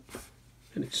the room,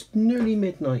 and it's nearly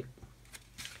midnight.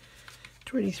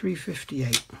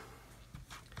 2358.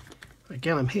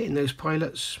 Again, I'm hitting those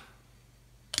pilots.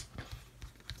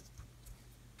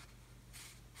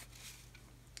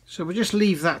 So we'll just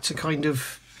leave that to kind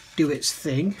of do its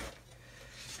thing.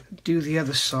 Do the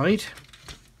other side.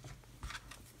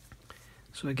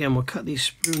 So again, we'll cut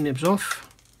these sprue nibs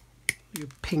off. You're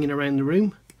pinging around the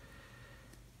room.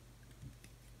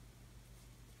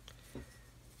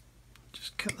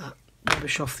 Just cut that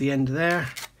rubbish off the end there.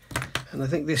 And I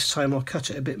think this time I'll cut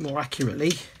it a bit more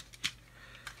accurately.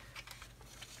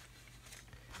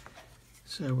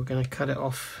 So we're going to cut it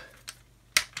off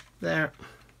there.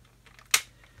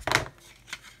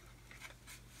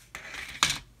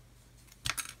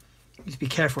 Just be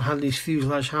careful handling these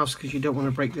fuselage halves because you don't want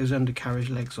to break those undercarriage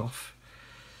legs off.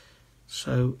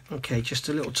 So, okay, just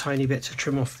a little tiny bit to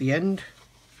trim off the end.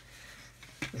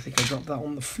 I think I dropped that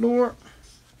on the floor.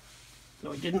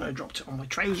 No, I didn't. I dropped it on my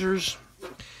trousers.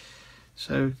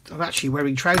 So, I'm actually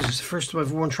wearing trousers. The first time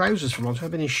I've worn trousers for a long time.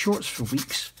 I've been in shorts for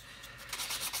weeks.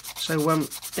 So,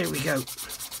 there we go.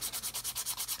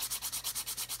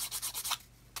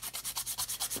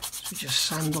 So, just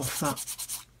sand off that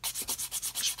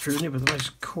sprue nib with a nice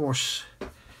coarse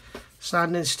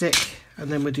sanding stick,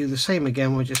 and then we'll do the same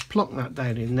again. We'll just plonk that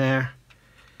down in there,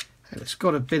 and it's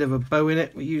got a bit of a bow in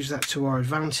it. We use that to our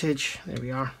advantage. There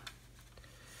we are.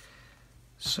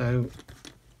 So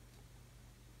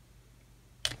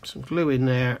some glue in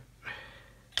there,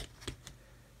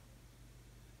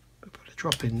 we'll put a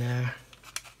drop in there,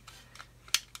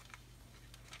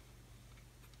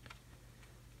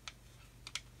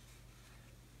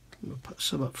 we'll put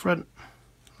some up front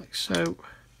like so.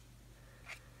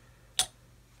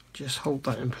 Just hold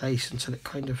that in place until it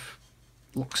kind of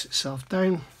locks itself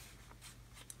down.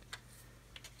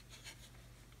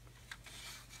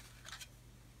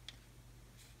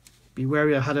 Be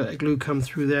wary, I had a glue come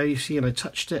through there, you see, and I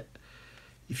touched it.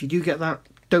 If you do get that,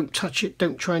 don't touch it,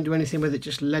 don't try and do anything with it,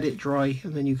 just let it dry,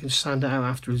 and then you can sand it out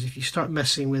afterwards. If you start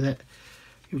messing with it,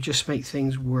 you'll just make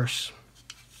things worse.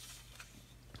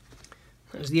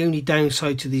 That's the only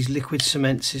downside to these liquid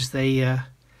cements, is they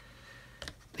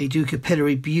do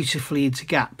capillary beautifully into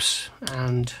gaps,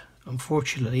 and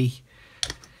unfortunately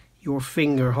your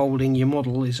finger holding your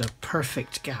model is a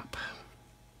perfect gap.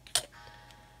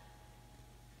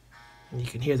 And you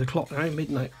can hear the clock now,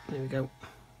 midnight. There we go.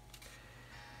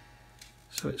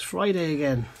 So it's Friday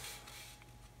again.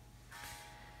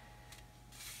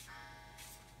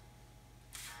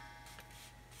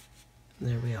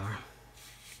 There we are.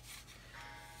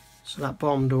 So that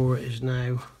bomb door is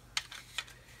now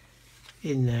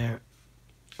in there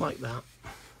like that.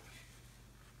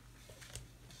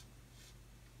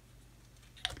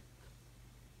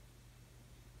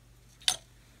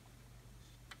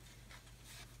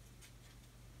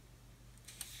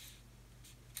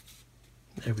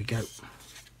 There we go.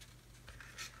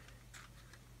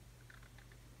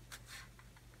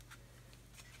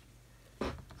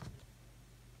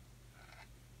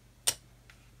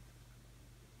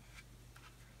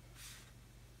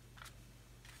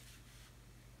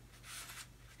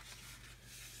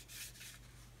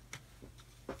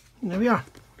 There we are.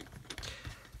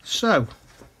 So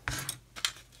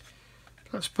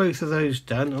that's both of those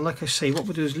done, and like I say, what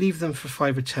we'll do is leave them for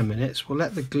 5 or 10 minutes. We'll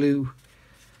let the glue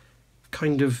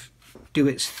kind of do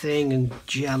its thing and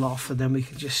gel off, and then we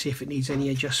can just see if it needs any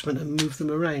adjustment and move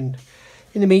them around.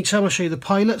 In the meantime, I'll show you the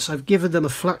pilots. I've given them a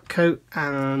flat coat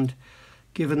and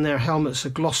given their helmets a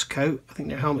gloss coat. I think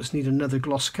their helmets need another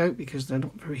gloss coat because they're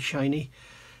not very shiny,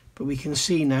 but we can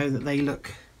see now that they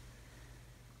look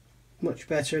much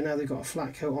better now they've got a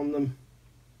flat coat on them,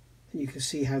 and you can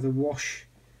see how the wash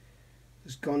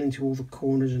has gone into all the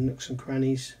corners and nooks and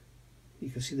crannies.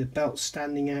 You can see the belt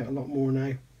standing out a lot more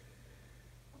now.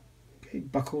 Okay,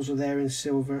 buckles are there in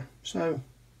silver, so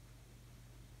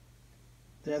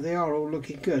there they are, all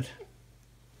looking good.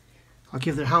 I'll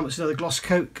give their helmets another gloss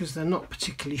coat because they're not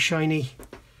particularly shiny.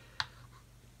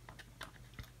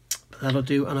 That'll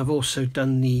do. And I've also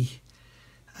done the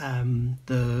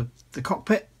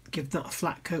cockpit. Give that a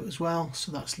flat coat as well,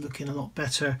 so that's looking a lot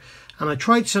better. And I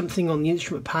tried something on the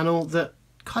instrument panel that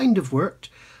kind of worked.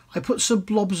 I put some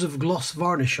blobs of gloss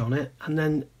varnish on it, and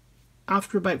then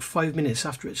after about 5 minutes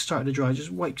after it started to dry, I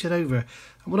just wiped it over.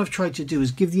 And what I've tried to do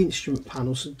is give the instrument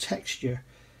panel some texture,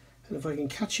 and if I can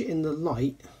catch it in the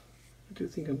light, I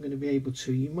don't think I'm going to be able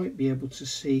to. You might be able to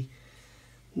see.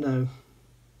 No,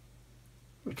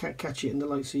 I can't catch it in the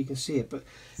light so you can see it, but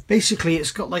basically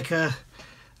it's got like a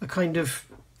kind of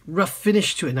rough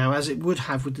finish to it now, as it would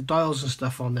have with the dials and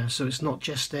stuff on there, so it's not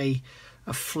just a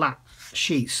flat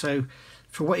sheet. So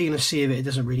for what you're going to see of it, it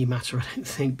doesn't really matter, I don't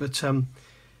think, but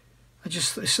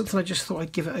it's something I just thought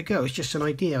I'd give it a go. It's just an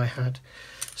idea I had.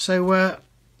 So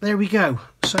there we go.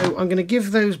 So I'm going to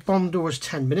give those bomb doors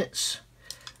 10 minutes,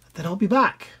 then I'll be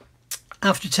back.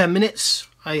 After 10 minutes,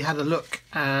 I had a look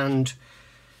and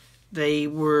they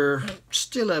were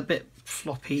still a bit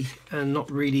floppy and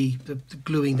not really the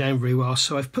gluing down very well.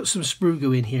 So I've put some sprue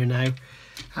glue in here now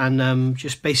and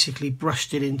just basically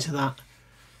brushed it into that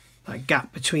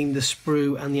gap between the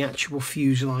sprue and the actual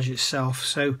fuselage itself.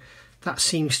 So that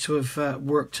seems to have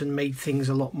worked and made things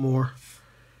a lot more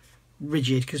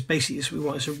rigid, because basically this we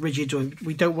want is a rigid joint.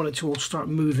 We don't want it to all start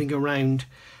moving around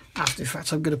after. In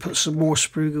fact, I'm going to put some more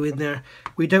sprue glue in there.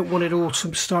 We don't want it all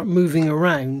to start moving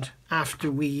around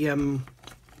after we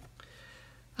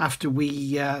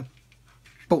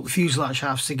bolt the fuselage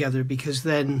halves together, because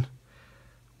then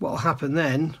what will happen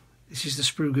then, this is the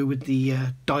sprue glue with the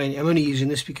dye in it. I'm only using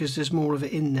this because there's more of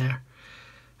it in there.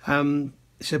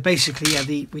 So basically, yeah,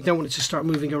 we don't want it to start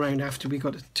moving around after we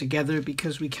got it together,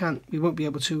 because we won't be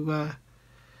able to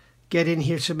get in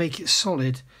here to make it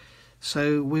solid.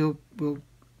 So we'll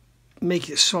make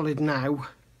it solid now,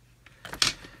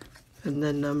 and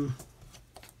then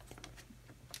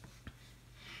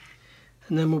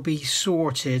we'll be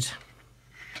sorted,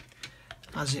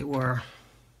 as it were.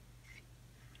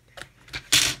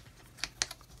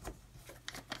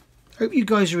 Hope you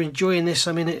guys are enjoying this.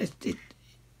 I mean,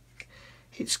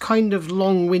 it's kind of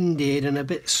long-winded and a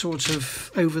bit sort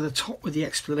of over the top with the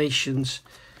explanations,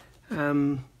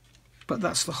 but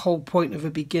that's the whole point of a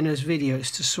beginner's video,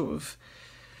 is to sort of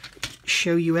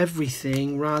show you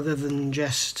everything rather than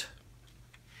just,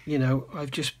 you know,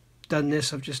 I've just done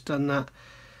this, I've just done that.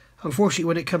 Unfortunately,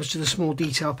 when it comes to the small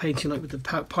detail painting like with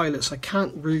the pilots, I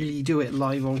can't really do it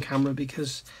live on camera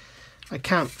because I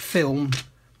can't film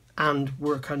and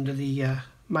work under the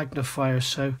magnifier,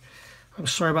 so I'm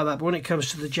sorry about that. But when it comes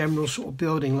to the general sort of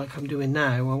building like I'm doing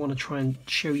now, I want to try and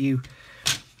show you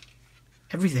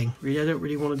everything. Really, I don't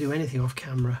really want to do anything off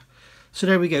camera. So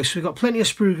there we go. So we've got plenty of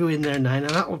sprue glue in there now. Now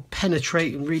that will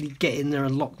penetrate and really get in there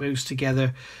and lock those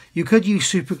together. You could use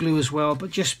super glue as well,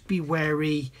 but just be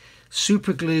wary.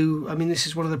 Super glue, I mean, this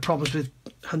is one of the problems with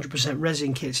 100%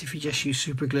 resin kits if you just use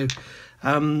super glue.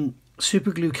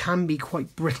 Super glue can be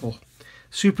quite brittle.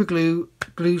 Super glue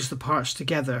glues the parts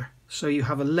together, so you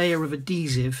have a layer of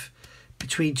adhesive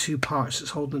between two parts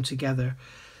that's holding them together.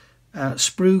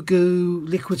 Sprue glue,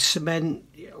 liquid cement,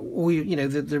 or you know,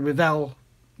 the Revell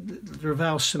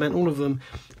cement, all of them,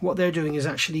 what they're doing is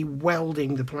actually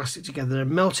welding the plastic together. They're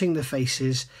melting the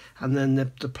faces, and then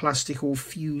the plastic all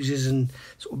fuses and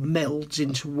sort of melds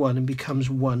into one and becomes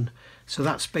one. So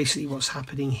that's basically what's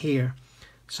happening here.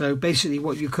 So basically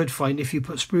what you could find if you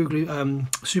put sprue glue,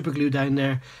 super glue down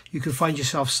there, you could find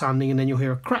yourself sanding and then you'll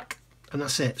hear a crack, and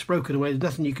that's it, it's broken away, there's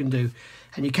nothing you can do.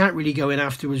 And you can't really go in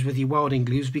afterwards with your welding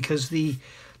glues, because the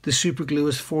super glue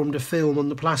has formed a film on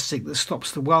the plastic that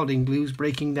stops the welding glues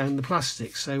breaking down the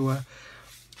plastic. So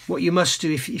what you must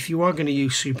do if you are going to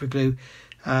use super glue,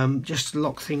 just to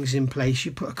lock things in place,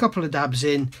 you put a couple of dabs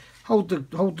in, hold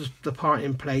the part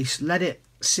in place, let it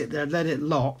sit there, let it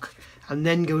lock, and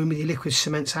then go in with your liquid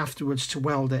cements afterwards to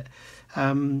weld it.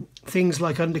 Things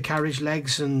like undercarriage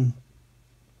legs and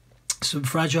some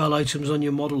fragile items on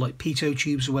your model like pitot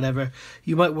tubes or whatever,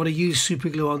 you might want to use super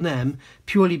glue on them,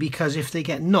 purely because if they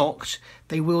get knocked,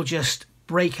 they will just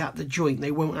break at the joint, they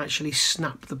won't actually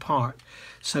snap the part.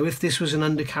 So if this was an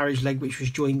undercarriage leg which was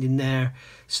joined in there,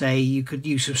 say, you could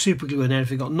use some super glue in there,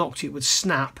 if it got knocked it would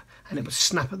snap, and it would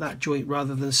snap at that joint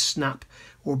rather than snap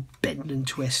or bend and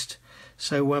twist.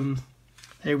 So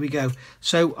there we go.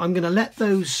 So I'm going to let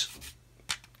those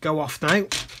go off now,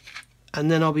 and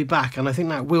then I'll be back, and I think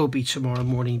that will be tomorrow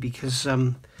morning, because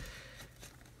I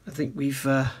think we've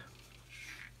been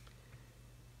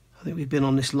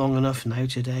on this long enough now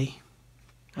today,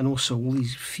 and also all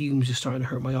these fumes are starting to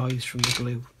hurt my eyes from the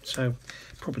glue. So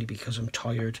probably because I'm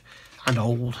tired and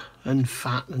old and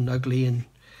fat and ugly and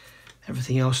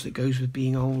everything else that goes with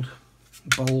being old,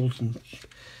 bald, and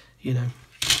you know.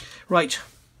 Right,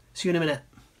 see you in a minute.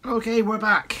 Okay, we're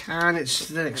back, and it's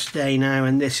the next day now,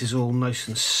 and this is all nice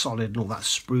and solid, and all that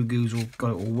sprue glue's all got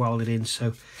it all welded in,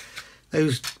 so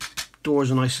those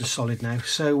doors are nice and solid now.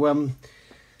 So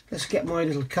let's get my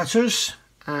little cutters,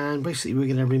 and basically we're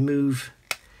going to remove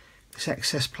this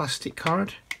excess plastic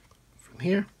card from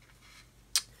here,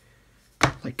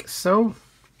 like so,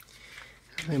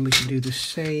 and then we can do the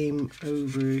same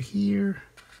over here.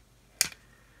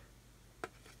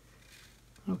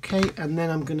 Okay, and then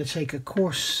I'm going to take a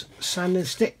coarse sanding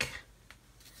stick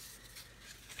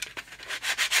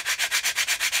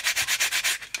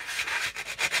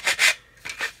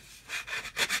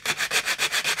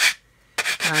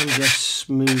and just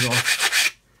smooth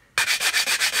off.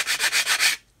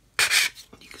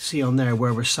 You can see on there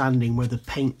where we're sanding, where the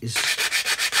paint is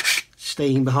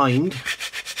staying behind.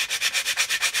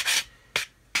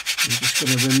 I'm just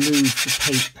going to remove the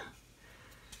paint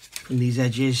from these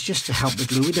edges just to help the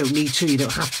glue. We don't need to, you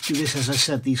don't have to do this. As I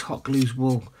said, these hot glues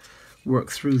will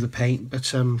work through the paint,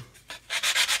 but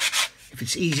if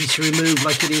it's easy to remove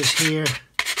like it is here,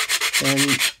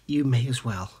 then you may as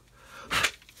well.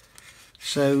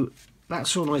 So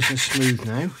that's all nice and smooth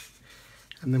now,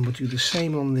 and then we'll do the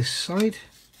same on this side.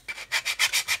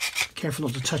 Careful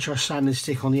not to touch our sanding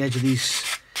stick on the edge of these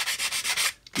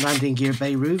landing gear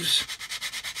bay roofs.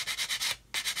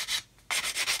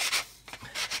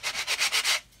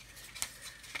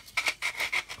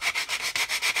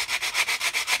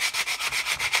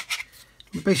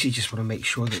 We basically just want to make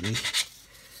sure that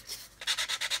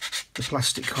the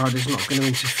plastic card is not going to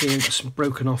interfere. Got some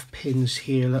broken off pins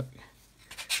here, look.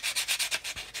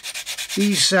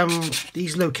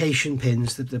 These location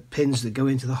pins, the pins that go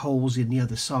into the holes in the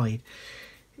other side,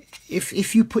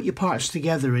 if you put your parts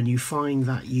together and you find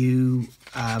that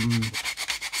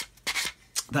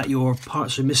that your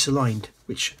parts are misaligned,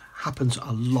 which happens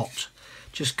a lot,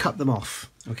 just cut them off,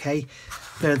 okay?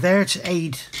 They're there to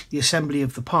aid the assembly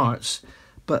of the parts,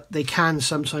 but they can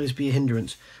sometimes be a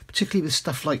hindrance, particularly with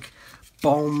stuff like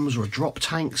bombs or drop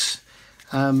tanks.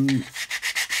 You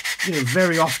know,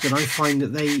 very often I find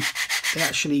that they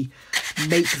actually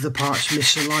make the parts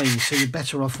misaligned, so you're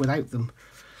better off without them.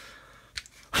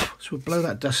 So we'll blow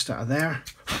that dust out of there,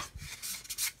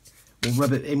 or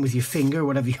rub it in with your finger,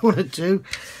 whatever you want to do.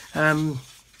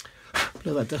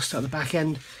 Blow that dust out of the back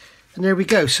end, and there we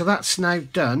go. So that's now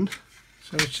done.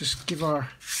 So let's just give our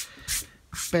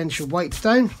bench a wipe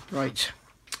down. Right,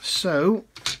 so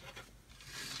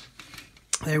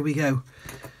there we go.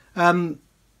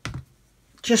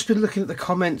 Just been looking at the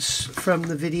comments from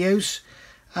the videos.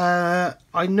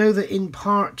 I know that in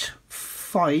part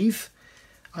 5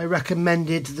 I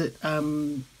recommended that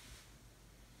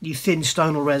you thin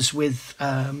Stynylrez with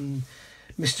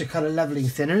Mr. Colour Leveling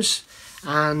Thinners,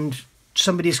 and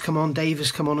somebody has come on, Dave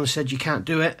has come on and said you can't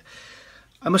do it.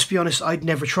 I must be honest, I'd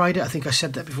never tried it. I think I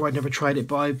said that before, I'd never tried it,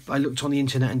 but I looked on the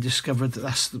internet and discovered that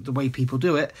that's the way people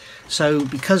do it. So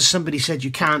because somebody said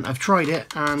you can't, I've tried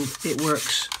it and it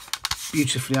works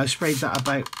beautifully. I sprayed that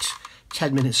about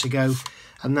 10 minutes ago,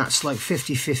 and that's like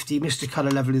 50-50 Mr.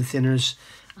 Colour Leveling Thinners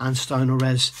and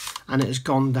Stynylrez, and it has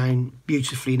gone down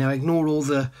beautifully. Now ignore all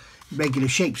the regular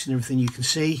shapes and everything you can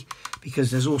see,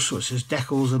 because there's all sorts of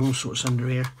decals and all sorts under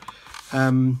here.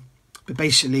 But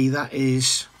basically that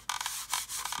is,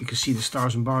 you can see the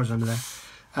stars and bars under there.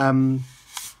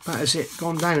 That is it,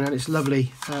 gone down, and it's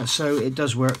lovely. So it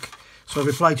does work. So I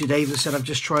replied to Dave and said I've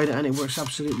just tried it and it works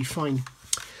absolutely fine.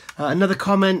 Another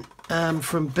comment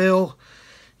from Bill.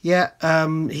 Yeah,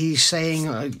 he's saying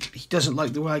he doesn't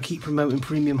like the way I keep promoting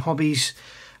Premium Hobbies.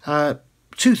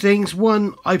 Two things.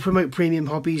 One, I promote Premium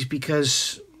Hobbies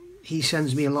because he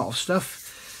sends me a lot of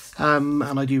stuff,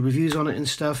 and I do reviews on it and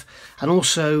stuff. And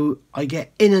also, I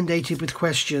get inundated with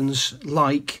questions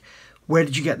like, where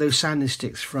did you get those sanding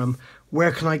sticks from?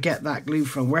 Where can I get that glue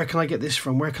from? Where can I get this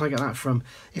from? Where can I get that from?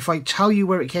 If I tell you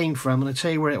where it came from, and I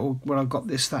tell you where I got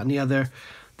this, that and the other,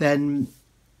 then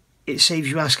it saves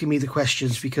you asking me the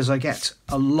questions, because I get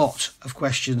a lot of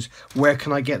questions. Where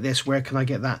can I get this? Where can I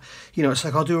get that? You know, it's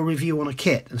like I'll do a review on a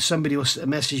kit and somebody will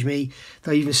message me.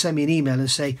 They'll even send me an email and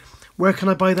say, where can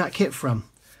I buy that kit from?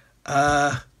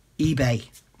 eBay.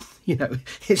 You know,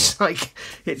 it's like,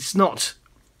 it's not,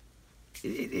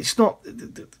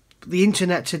 the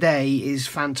internet today is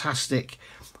fantastic.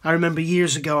 I remember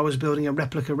years ago I was building a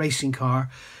replica racing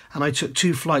car, and I took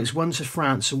 2 flights, one to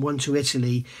France and one to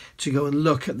Italy, to go and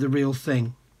look at the real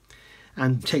thing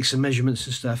and take some measurements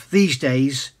and stuff. These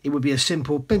days, it would be a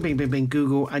simple bing, bing, bing, bing,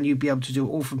 Google, and you'd be able to do it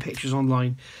all from pictures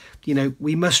online. You know,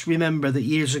 we must remember that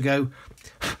years ago,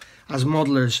 as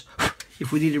modelers,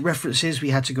 if we needed references, we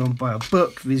had to go and buy a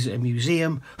book, visit a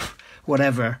museum,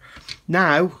 whatever.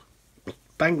 Now,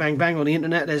 bang, bang, bang, on the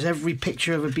internet, there's every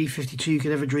picture of a B-52 you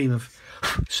could ever dream of.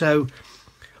 So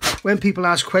when people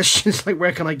ask questions like,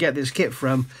 where can I get this kit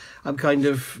from, I'm kind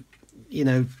of, you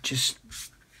know, just...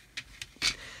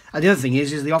 And the other thing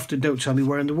is they often don't tell me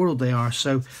where in the world they are.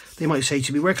 So they might say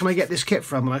to me, where can I get this kit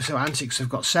from? And I say, Antics have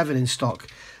got 7 in stock,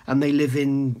 and they live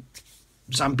in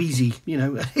Zambezi, you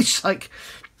know. It's like,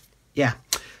 yeah.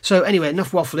 So anyway,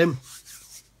 enough waffling.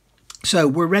 So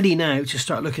we're ready now to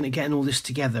start looking at getting all this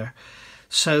together.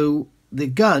 So the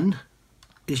gun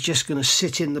is just going to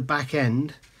sit in the back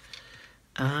end,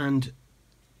 and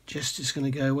just it's going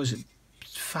to go, was it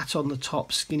fat on the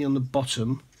top, skinny on the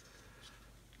bottom,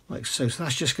 like so. So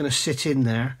that's just going to sit in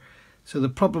there. So the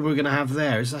problem we're going to have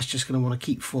there is that's just going to want to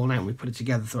keep falling out when we put it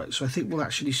together. So I think we'll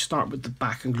actually start with the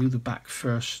back and glue the back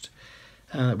first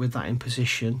with that in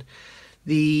position.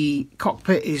 The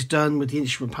cockpit is done with the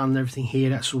instrument panel and everything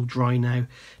here. That's all dry now.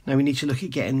 Now we need to look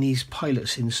at getting these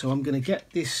pilots in. So I'm going to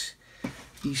get these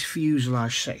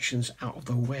fuselage sections out of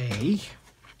the way.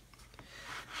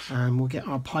 And we'll get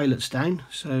our pilots down.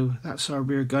 So that's our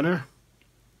rear gunner.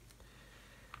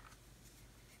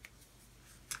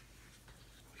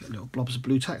 Get little blobs of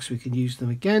blue tack so we can use them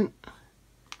again.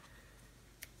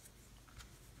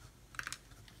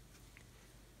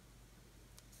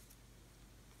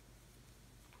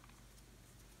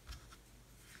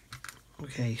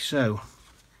 Okay, so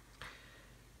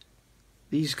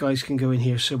these guys can go in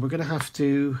here. So we're going to have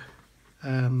to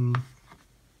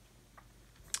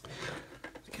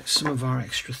get some of our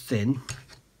extra thin.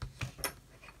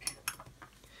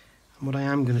 And what I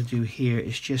am going to do here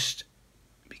is just,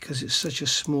 because it's such a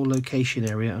small location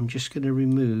area, I'm just going to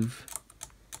remove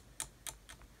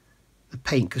the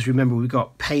paint, because remember we've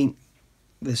got paint,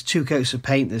 there's 2 coats of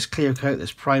paint, there's clear coat,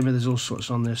 there's primer, there's all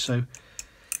sorts on there. So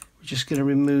we're just going to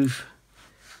remove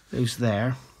those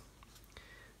there,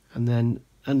 and then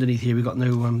underneath here we've got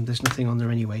no there's nothing on there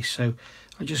anyway. So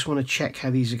I just want to check how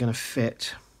these are going to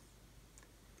fit.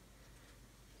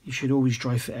 You should always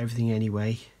dry fit everything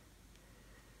anyway,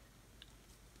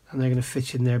 and they're going to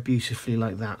fit in there beautifully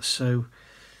like that. So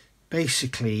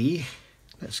basically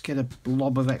let's get a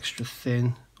blob of extra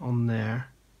thin on there,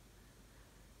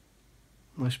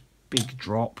 nice big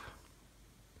drop,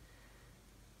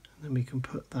 and then we can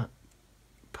put that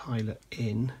pilot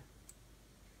in.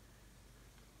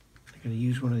 I'm going to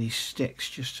use one of these sticks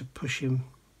just to push him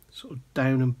sort of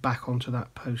down and back onto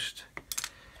that post,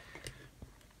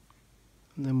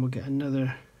 and then we'll get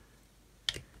another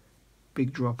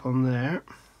big drop on there.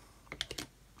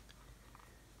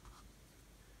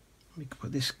 We can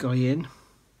put this guy in.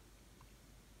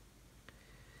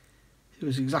 It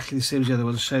was exactly the same as the other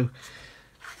one. So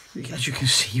as you can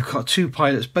see, you've got 2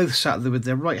 pilots both sat there with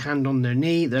their right hand on their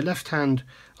knee, their left hand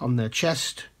on their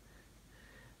chest,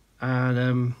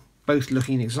 and both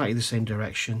looking in exactly the same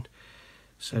direction.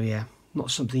 So yeah,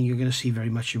 not something you're going to see very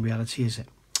much in reality, is it?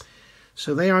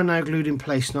 So they are now glued in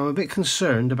place. Now I'm a bit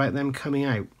concerned about them coming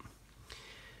out,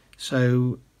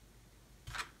 so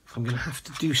I'm going to have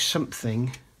to do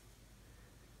something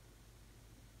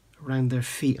around their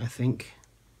feet, I think.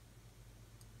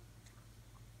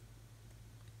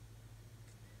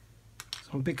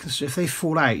 I'm a bit concerned if they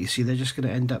fall out, you see, they're just going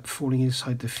to end up falling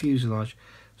inside the fuselage.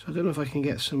 So I don't know if I can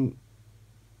get some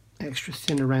extra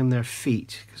thin around their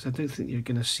feet, because I don't think you're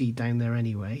going to see down there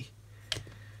anyway.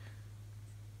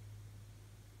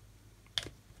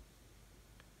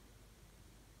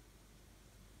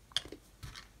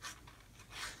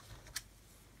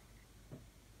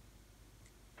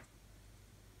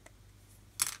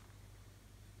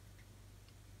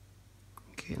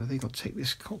 Okay, and I think I'll take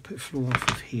this cockpit floor off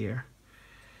of here.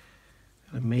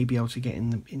 I may be able to get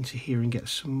into here and get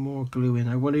some more glue in.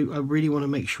 I really want to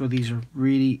make sure these are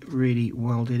really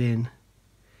welded in,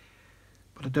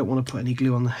 but I don't want to put any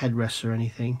glue on the headrests or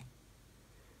anything.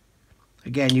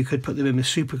 Again, you could put them in with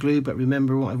super glue, but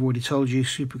remember what I've already told you,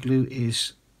 super glue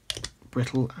is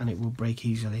brittle and it will break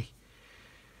easily.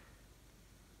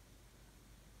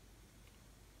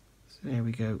 So there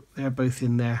we go, they're both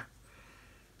in there.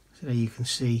 So there you can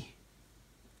see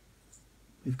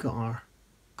we've got our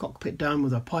cockpit down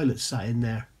with our pilot sat in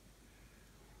there.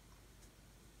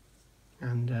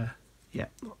 And yeah,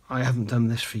 I haven't done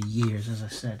this for years, as I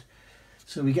said.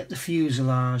 So we get the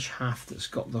fuselage half that's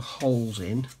got the holes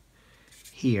in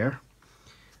here,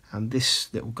 and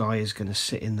this little guy is going to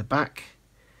sit in the back,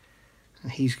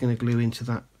 and he's going to glue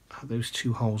into those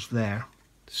 2 holes there.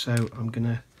 So I'm going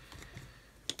to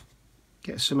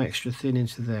get some extra thin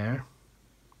into there,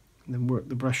 and then work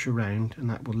the brush around, and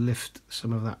that will lift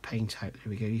some of that paint out. There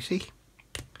we go, you see.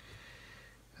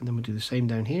 And then we'll do the same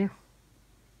down here,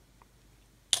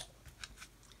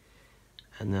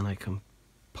 and then I can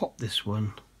pop this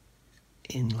one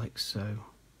in like so.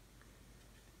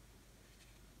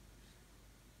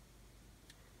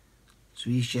 So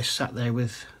he's just sat there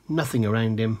with nothing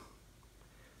around him,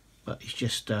 but he's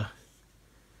just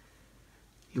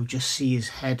you'll just see his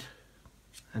head,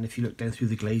 and if you look down through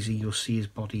the glazing you'll see his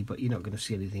body, but you're not going to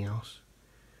see anything else.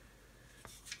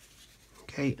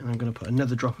 Okay, and I'm going to put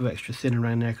another drop of extra thin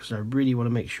around there because I really want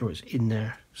to make sure it's in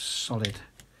there solid.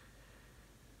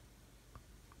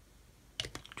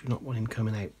 Do not want him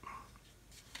coming out.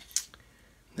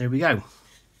 There we go.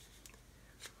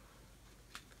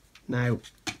 Now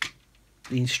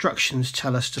the instructions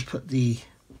tell us to put the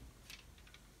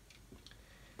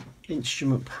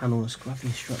instrument panel. Let's grab the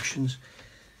instructions.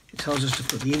 It tells us to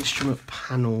put the instrument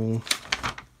panel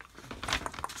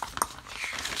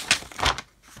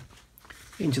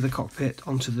into the cockpit,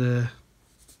 onto the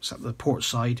port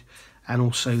side, and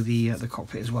also the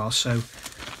cockpit as well. So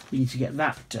we need to get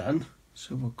that done.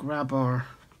 So we'll grab our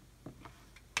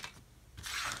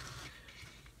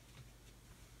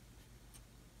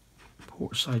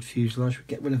port side fuselage, we'll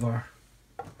get rid of our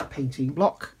painting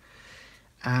block,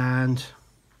 and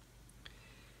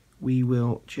we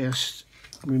will just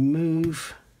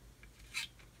remove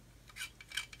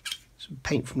some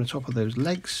paint from the top of those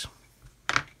legs.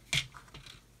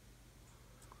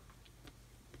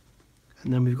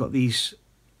 And then we've got these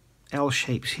L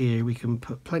shapes here, we can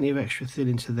put plenty of extra thin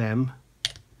into them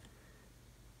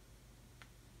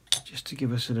just to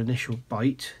give us an initial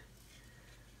bite,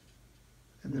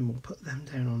 and then we'll put them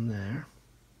down on there,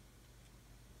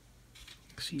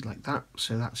 see, like that.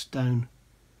 So that's down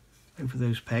over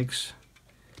those pegs,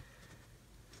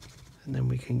 and then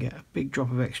we can get a big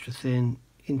drop of extra thin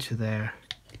into there,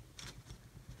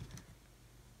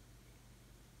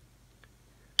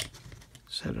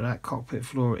 so that cockpit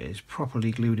floor is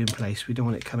properly glued in place. We don't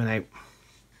want it coming out.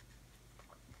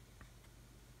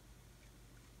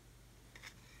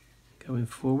 Going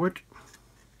forward,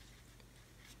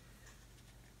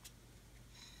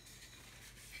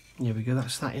 there we go,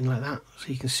 that's that in like that. So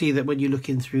you can see that when you look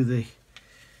in through the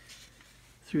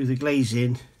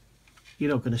glazing,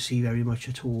 you're not going to see very much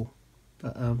at all,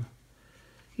 but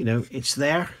you know, it's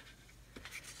there.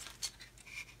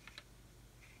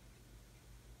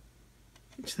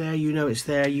 It's there, you know it's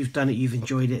there, you've done it, you've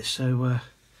enjoyed it, so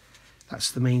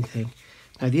that's the main thing.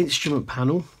 Now the instrument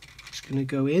panel is going to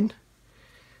go in,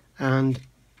 and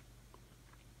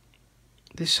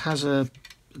this has a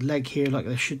leg here, like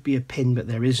there should be a pin, but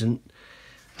there isn't.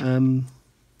 I'm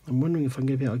wondering if I'm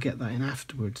going to be able to get that in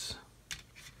afterwards.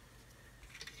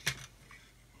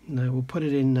 No, we'll put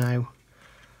it in now.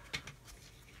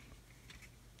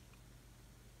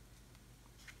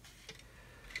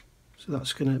 So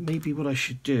that's gonna, maybe what I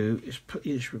should do is put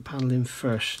the instrument panel in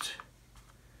first.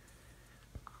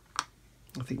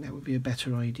 I think that would be a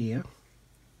better idea.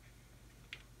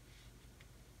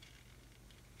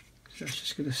 So it's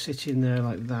just gonna sit in there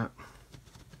like that.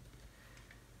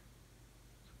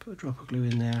 Put a drop of glue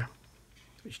in there,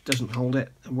 which doesn't hold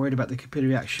it. I'm worried about the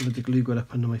capillary action with the glue got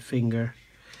up under my finger.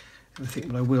 And I think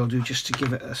what I will do, just to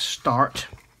give it a start,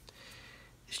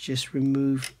 is just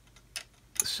remove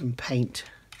some paint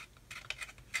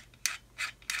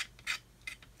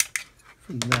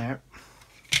from there.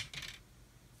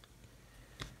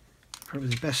 Probably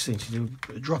the best thing to do,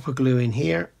 put a drop of glue in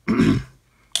here,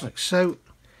 like so,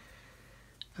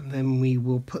 and then we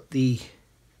will put the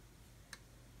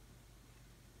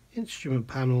instrument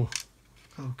panel,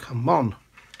 oh come on,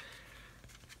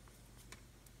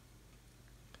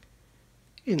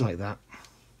 in like that,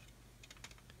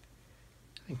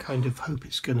 and kind of hope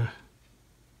it's gonna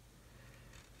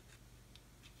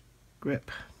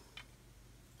grip.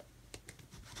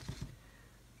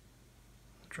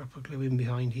 Drop a glue in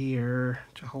behind here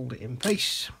to hold it in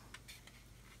place.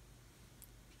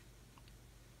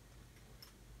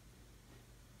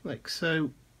 Like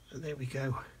so. There we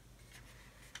go.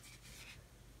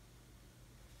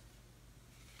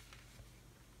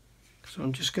 So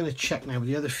I'm just going to check now with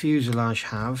the other fuselage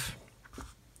have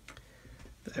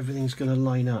that everything's going to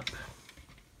line up.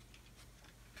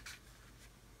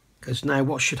 Because now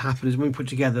what should happen is when we put it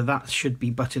together, that should be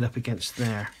butted up against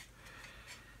there.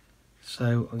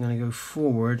 So I'm going to go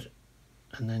forward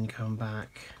and then come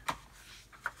back.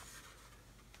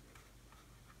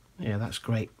 Yeah, that's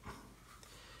great.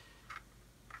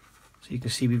 So you can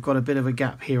see we've got a bit of a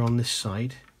gap here on this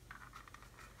side.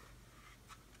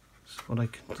 So what I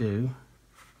can do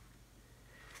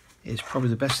is, probably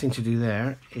the best thing to do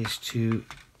there is to,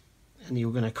 and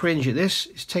you're going to cringe at this,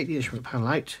 is take the instrument panel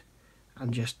out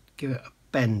and just give it a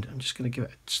bend. I'm just going to give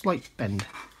it a slight bend.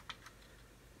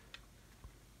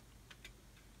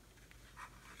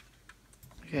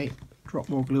 Okay, drop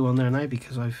more glue on there now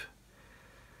because I've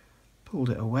pulled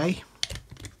it away.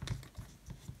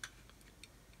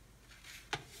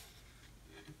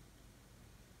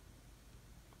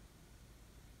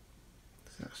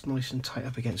 So that's nice and tight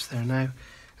up against there now.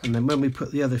 And then when we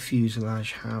put the other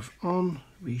fuselage have on,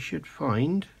 we should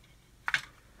find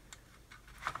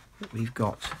that we've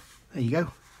got, there you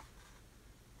go,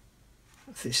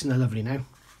 that fits in there lovely now.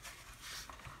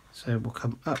 So we'll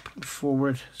come up and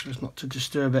forward so as not to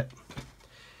disturb it.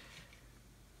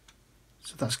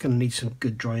 So that's going to need some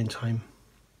good drying time.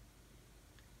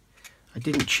 I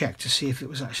didn't check to see if it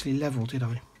was actually level, did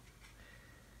I?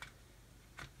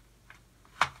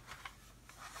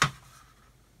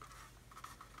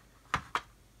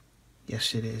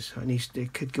 Yes, it is.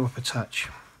 It could go up a touch.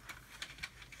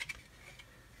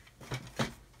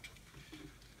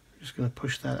 Just going to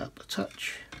push that up a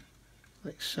touch,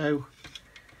 like so.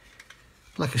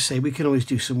 Like I say, we can always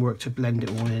do some work to blend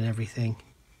it all in and everything.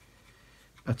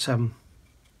 But there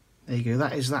you go.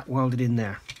 That is that welded in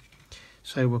there.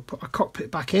 So we'll put our cockpit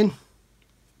back in.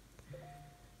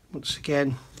 Once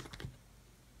again.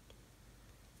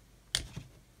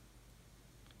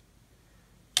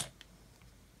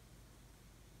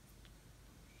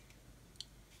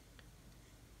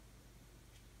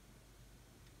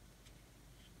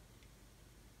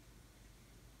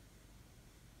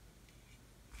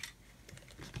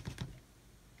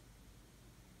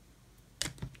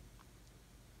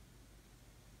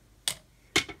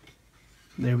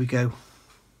 There we go.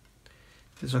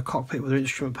 There's our cockpit with our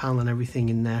instrument panel and everything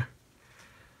in there.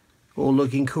 All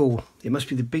looking cool. It must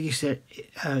be the biggest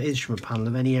instrument panel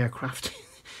of any aircraft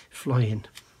flying.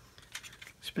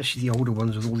 Especially the older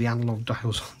ones with all the analog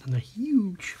dials on them. They're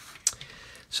huge.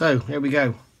 So, there we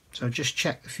go. So just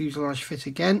check the fuselage fit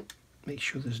again. Make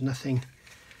sure there's nothing...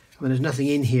 I mean, there's nothing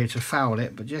in here to foul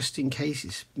it, but just in case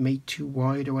it's made too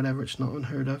wide or whatever, it's not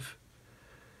unheard of.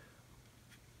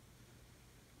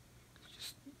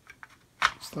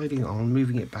 Sliding it on,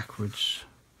 moving it backwards.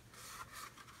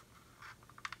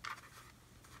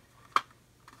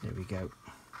 There we go.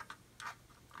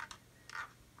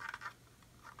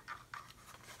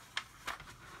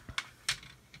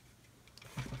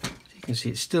 So you can see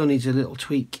it still needs a little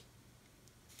tweak.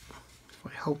 If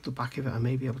I hold the back of it, I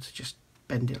may be able to just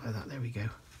bend it like that. There we go.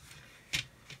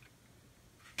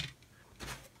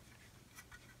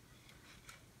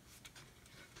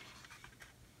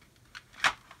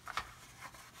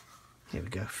 There we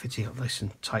go, fitting up nice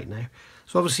and tight now.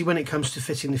 So obviously when it comes to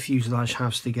fitting the fuselage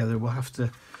halves together, we'll have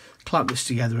to clamp this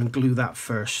together and glue that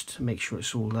first to make sure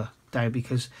it's all down,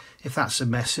 because if that's a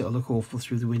mess it'll look awful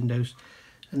through the windows.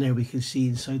 And there we can see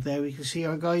inside there, we can see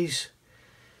our guys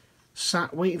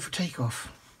sat waiting for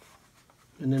takeoff.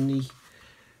 And then the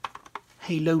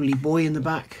hey lonely boy in the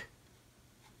back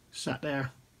sat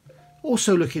there,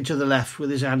 also looking to the left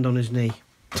with his hand on his knee.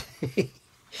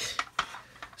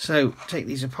 So take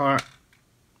these apart.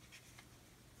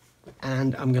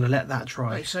 And I'm going to let that dry.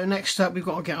 Right, so next up we've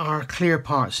got to get our clear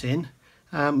parts in.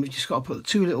 We've just got to put the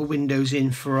two little windows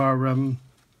in for our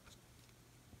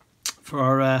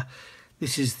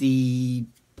this is the,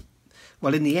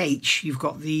 well, in the H you've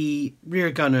got the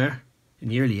rear gunner. In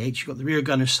the early H you've got the rear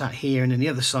gunner sat here, and then the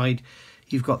other side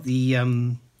you've got the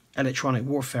electronic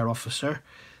warfare officer.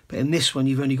 But in this one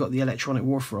you've only got the electronic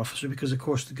warfare officer because of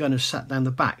course the gunner's sat down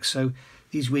the back, so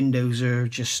these windows are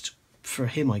just for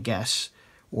him, I guess,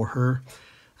 or her.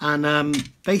 And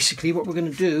basically what we're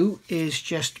going to do is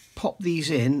just pop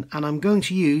these in, and I'm going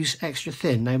to use extra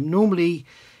thin. Now normally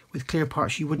with clear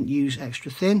parts you wouldn't use extra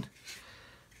thin,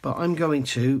 but I'm going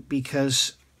to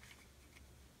because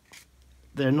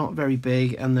they're not very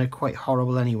big and they're quite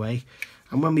horrible anyway.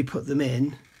 And when we put them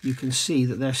in you can see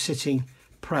that they're sitting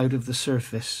proud of the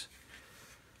surface.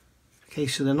 Okay,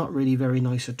 so they're not really very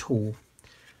nice at all.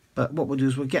 But what we'll do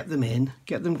is we'll get them in,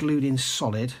 get them glued in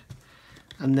solid,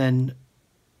 and then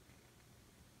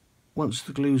once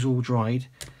the glue's all dried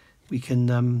we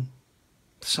can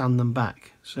sand them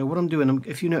back. So what I'm doing,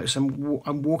 if you notice,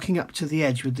 I'm walking up to the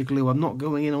edge with the glue. I'm not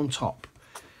going in on top.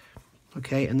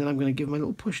 Okay, and then I'm going to give my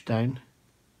little push down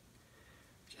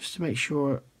just to make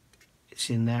sure it's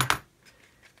in there,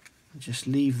 and just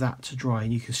leave that to dry.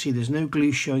 And you can see there's no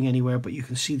glue showing anywhere, but you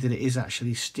can see that it is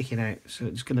actually sticking out, so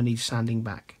it's going to need sanding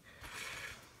back.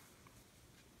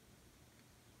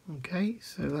 Okay,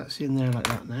 so that's in there like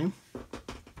that now.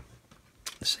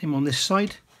 Same on this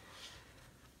side.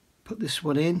 Put this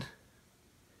one in.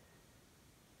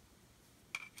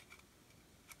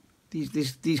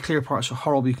 These clear parts are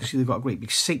horrible. You can see they've got a great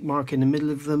big sink mark in the middle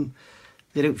of them.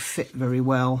 They don't fit very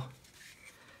well.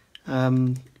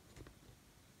 So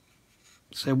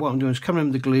what I'm doing is coming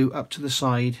in with the glue up to the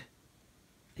side.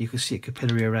 You can see it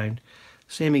capillary around.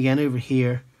 Same again over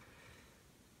here.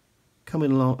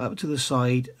 Coming along up to the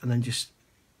side, and then just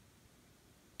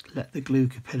let the glue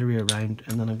capillary around,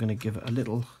 and then I'm going to give it a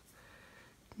little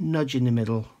nudge in the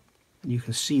middle, and you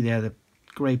can see there the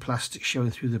grey plastic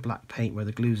showing through the black paint where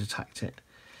the glue's attacked it,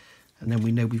 and then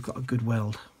we know we've got a good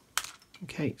weld.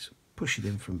 Okay, so push it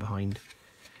in from behind,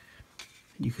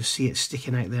 and you can see it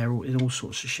sticking out there in all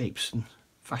sorts of shapes and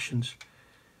fashions.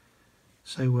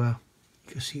 So you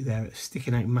can see there it's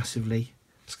sticking out massively.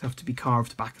 It's going to have to be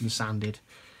carved back and sanded.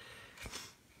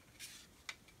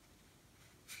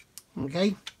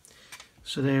 Okay,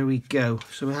 so there we go.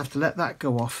 So we have to let that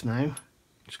go off now.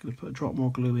 Just going to put a drop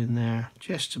more glue in there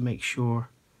just to make sure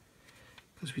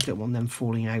because we don't want them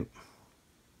falling out.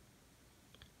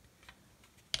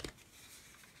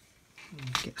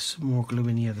 Get some more glue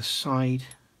in the other side,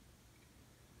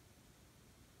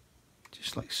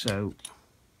 just like so.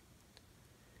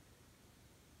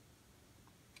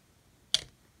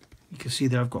 You can see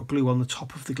that I've got glue on the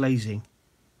top of the glazing.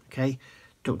 Okay,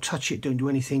 don't touch it, don't do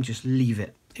anything, just leave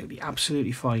it. It'll be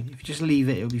absolutely fine. If you just leave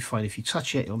it, it'll be fine. If you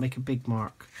touch it, it'll make a big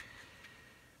mark.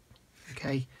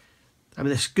 Okay, I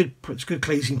mean, it's good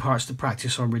glazing parts to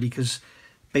practice on, really, because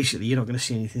basically you're not going to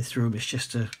see anything through them. It's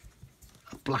just a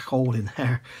black hole in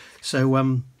there.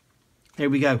 So here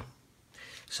we go.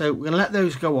 So we're going to let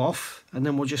those go off, and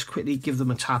then we'll just quickly give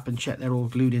them a tap and check they're all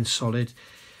glued in solid,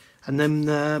 and then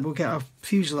we'll get our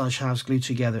fuselage halves glued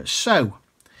together. So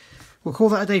we'll call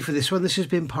that a day for this one. This has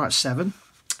been part 7,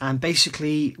 and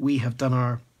basically we have done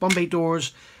our Bombay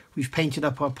doors, we've painted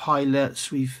up our pilots,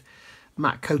 we've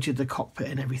matte coated the cockpit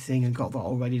and everything and got that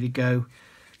all ready to go,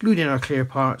 glued in our clear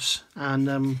parts,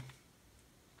 and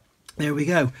there we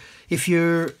go. If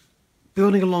you're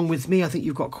building along with me, I think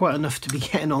you've got quite enough to be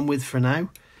getting on with for now.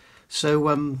 So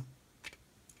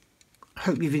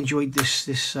hope you've enjoyed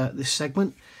this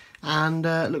segment, and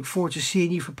look forward to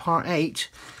seeing you for part 8.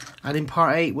 And in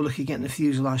part 8 we'll look at getting the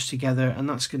fuselage together, and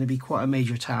that's going to be quite a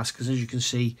major task, because as you can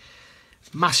see,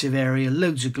 massive area,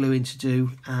 loads of gluing to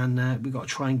do, and we've got to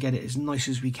try and get it as nice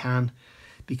as we can,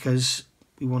 because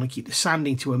we want to keep the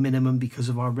sanding to a minimum because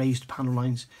of our raised panel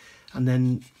lines. And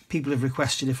then people have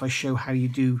requested if I show how you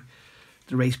do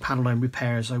the raised panel line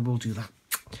repairs, I will do that.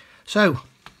 So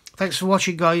thanks for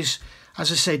watching, guys.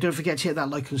 As I say, don't forget to hit that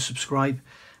like and subscribe,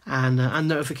 and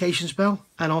notifications bell,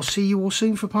 and I'll see you all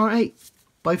soon for part 8.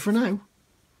 Bye for now.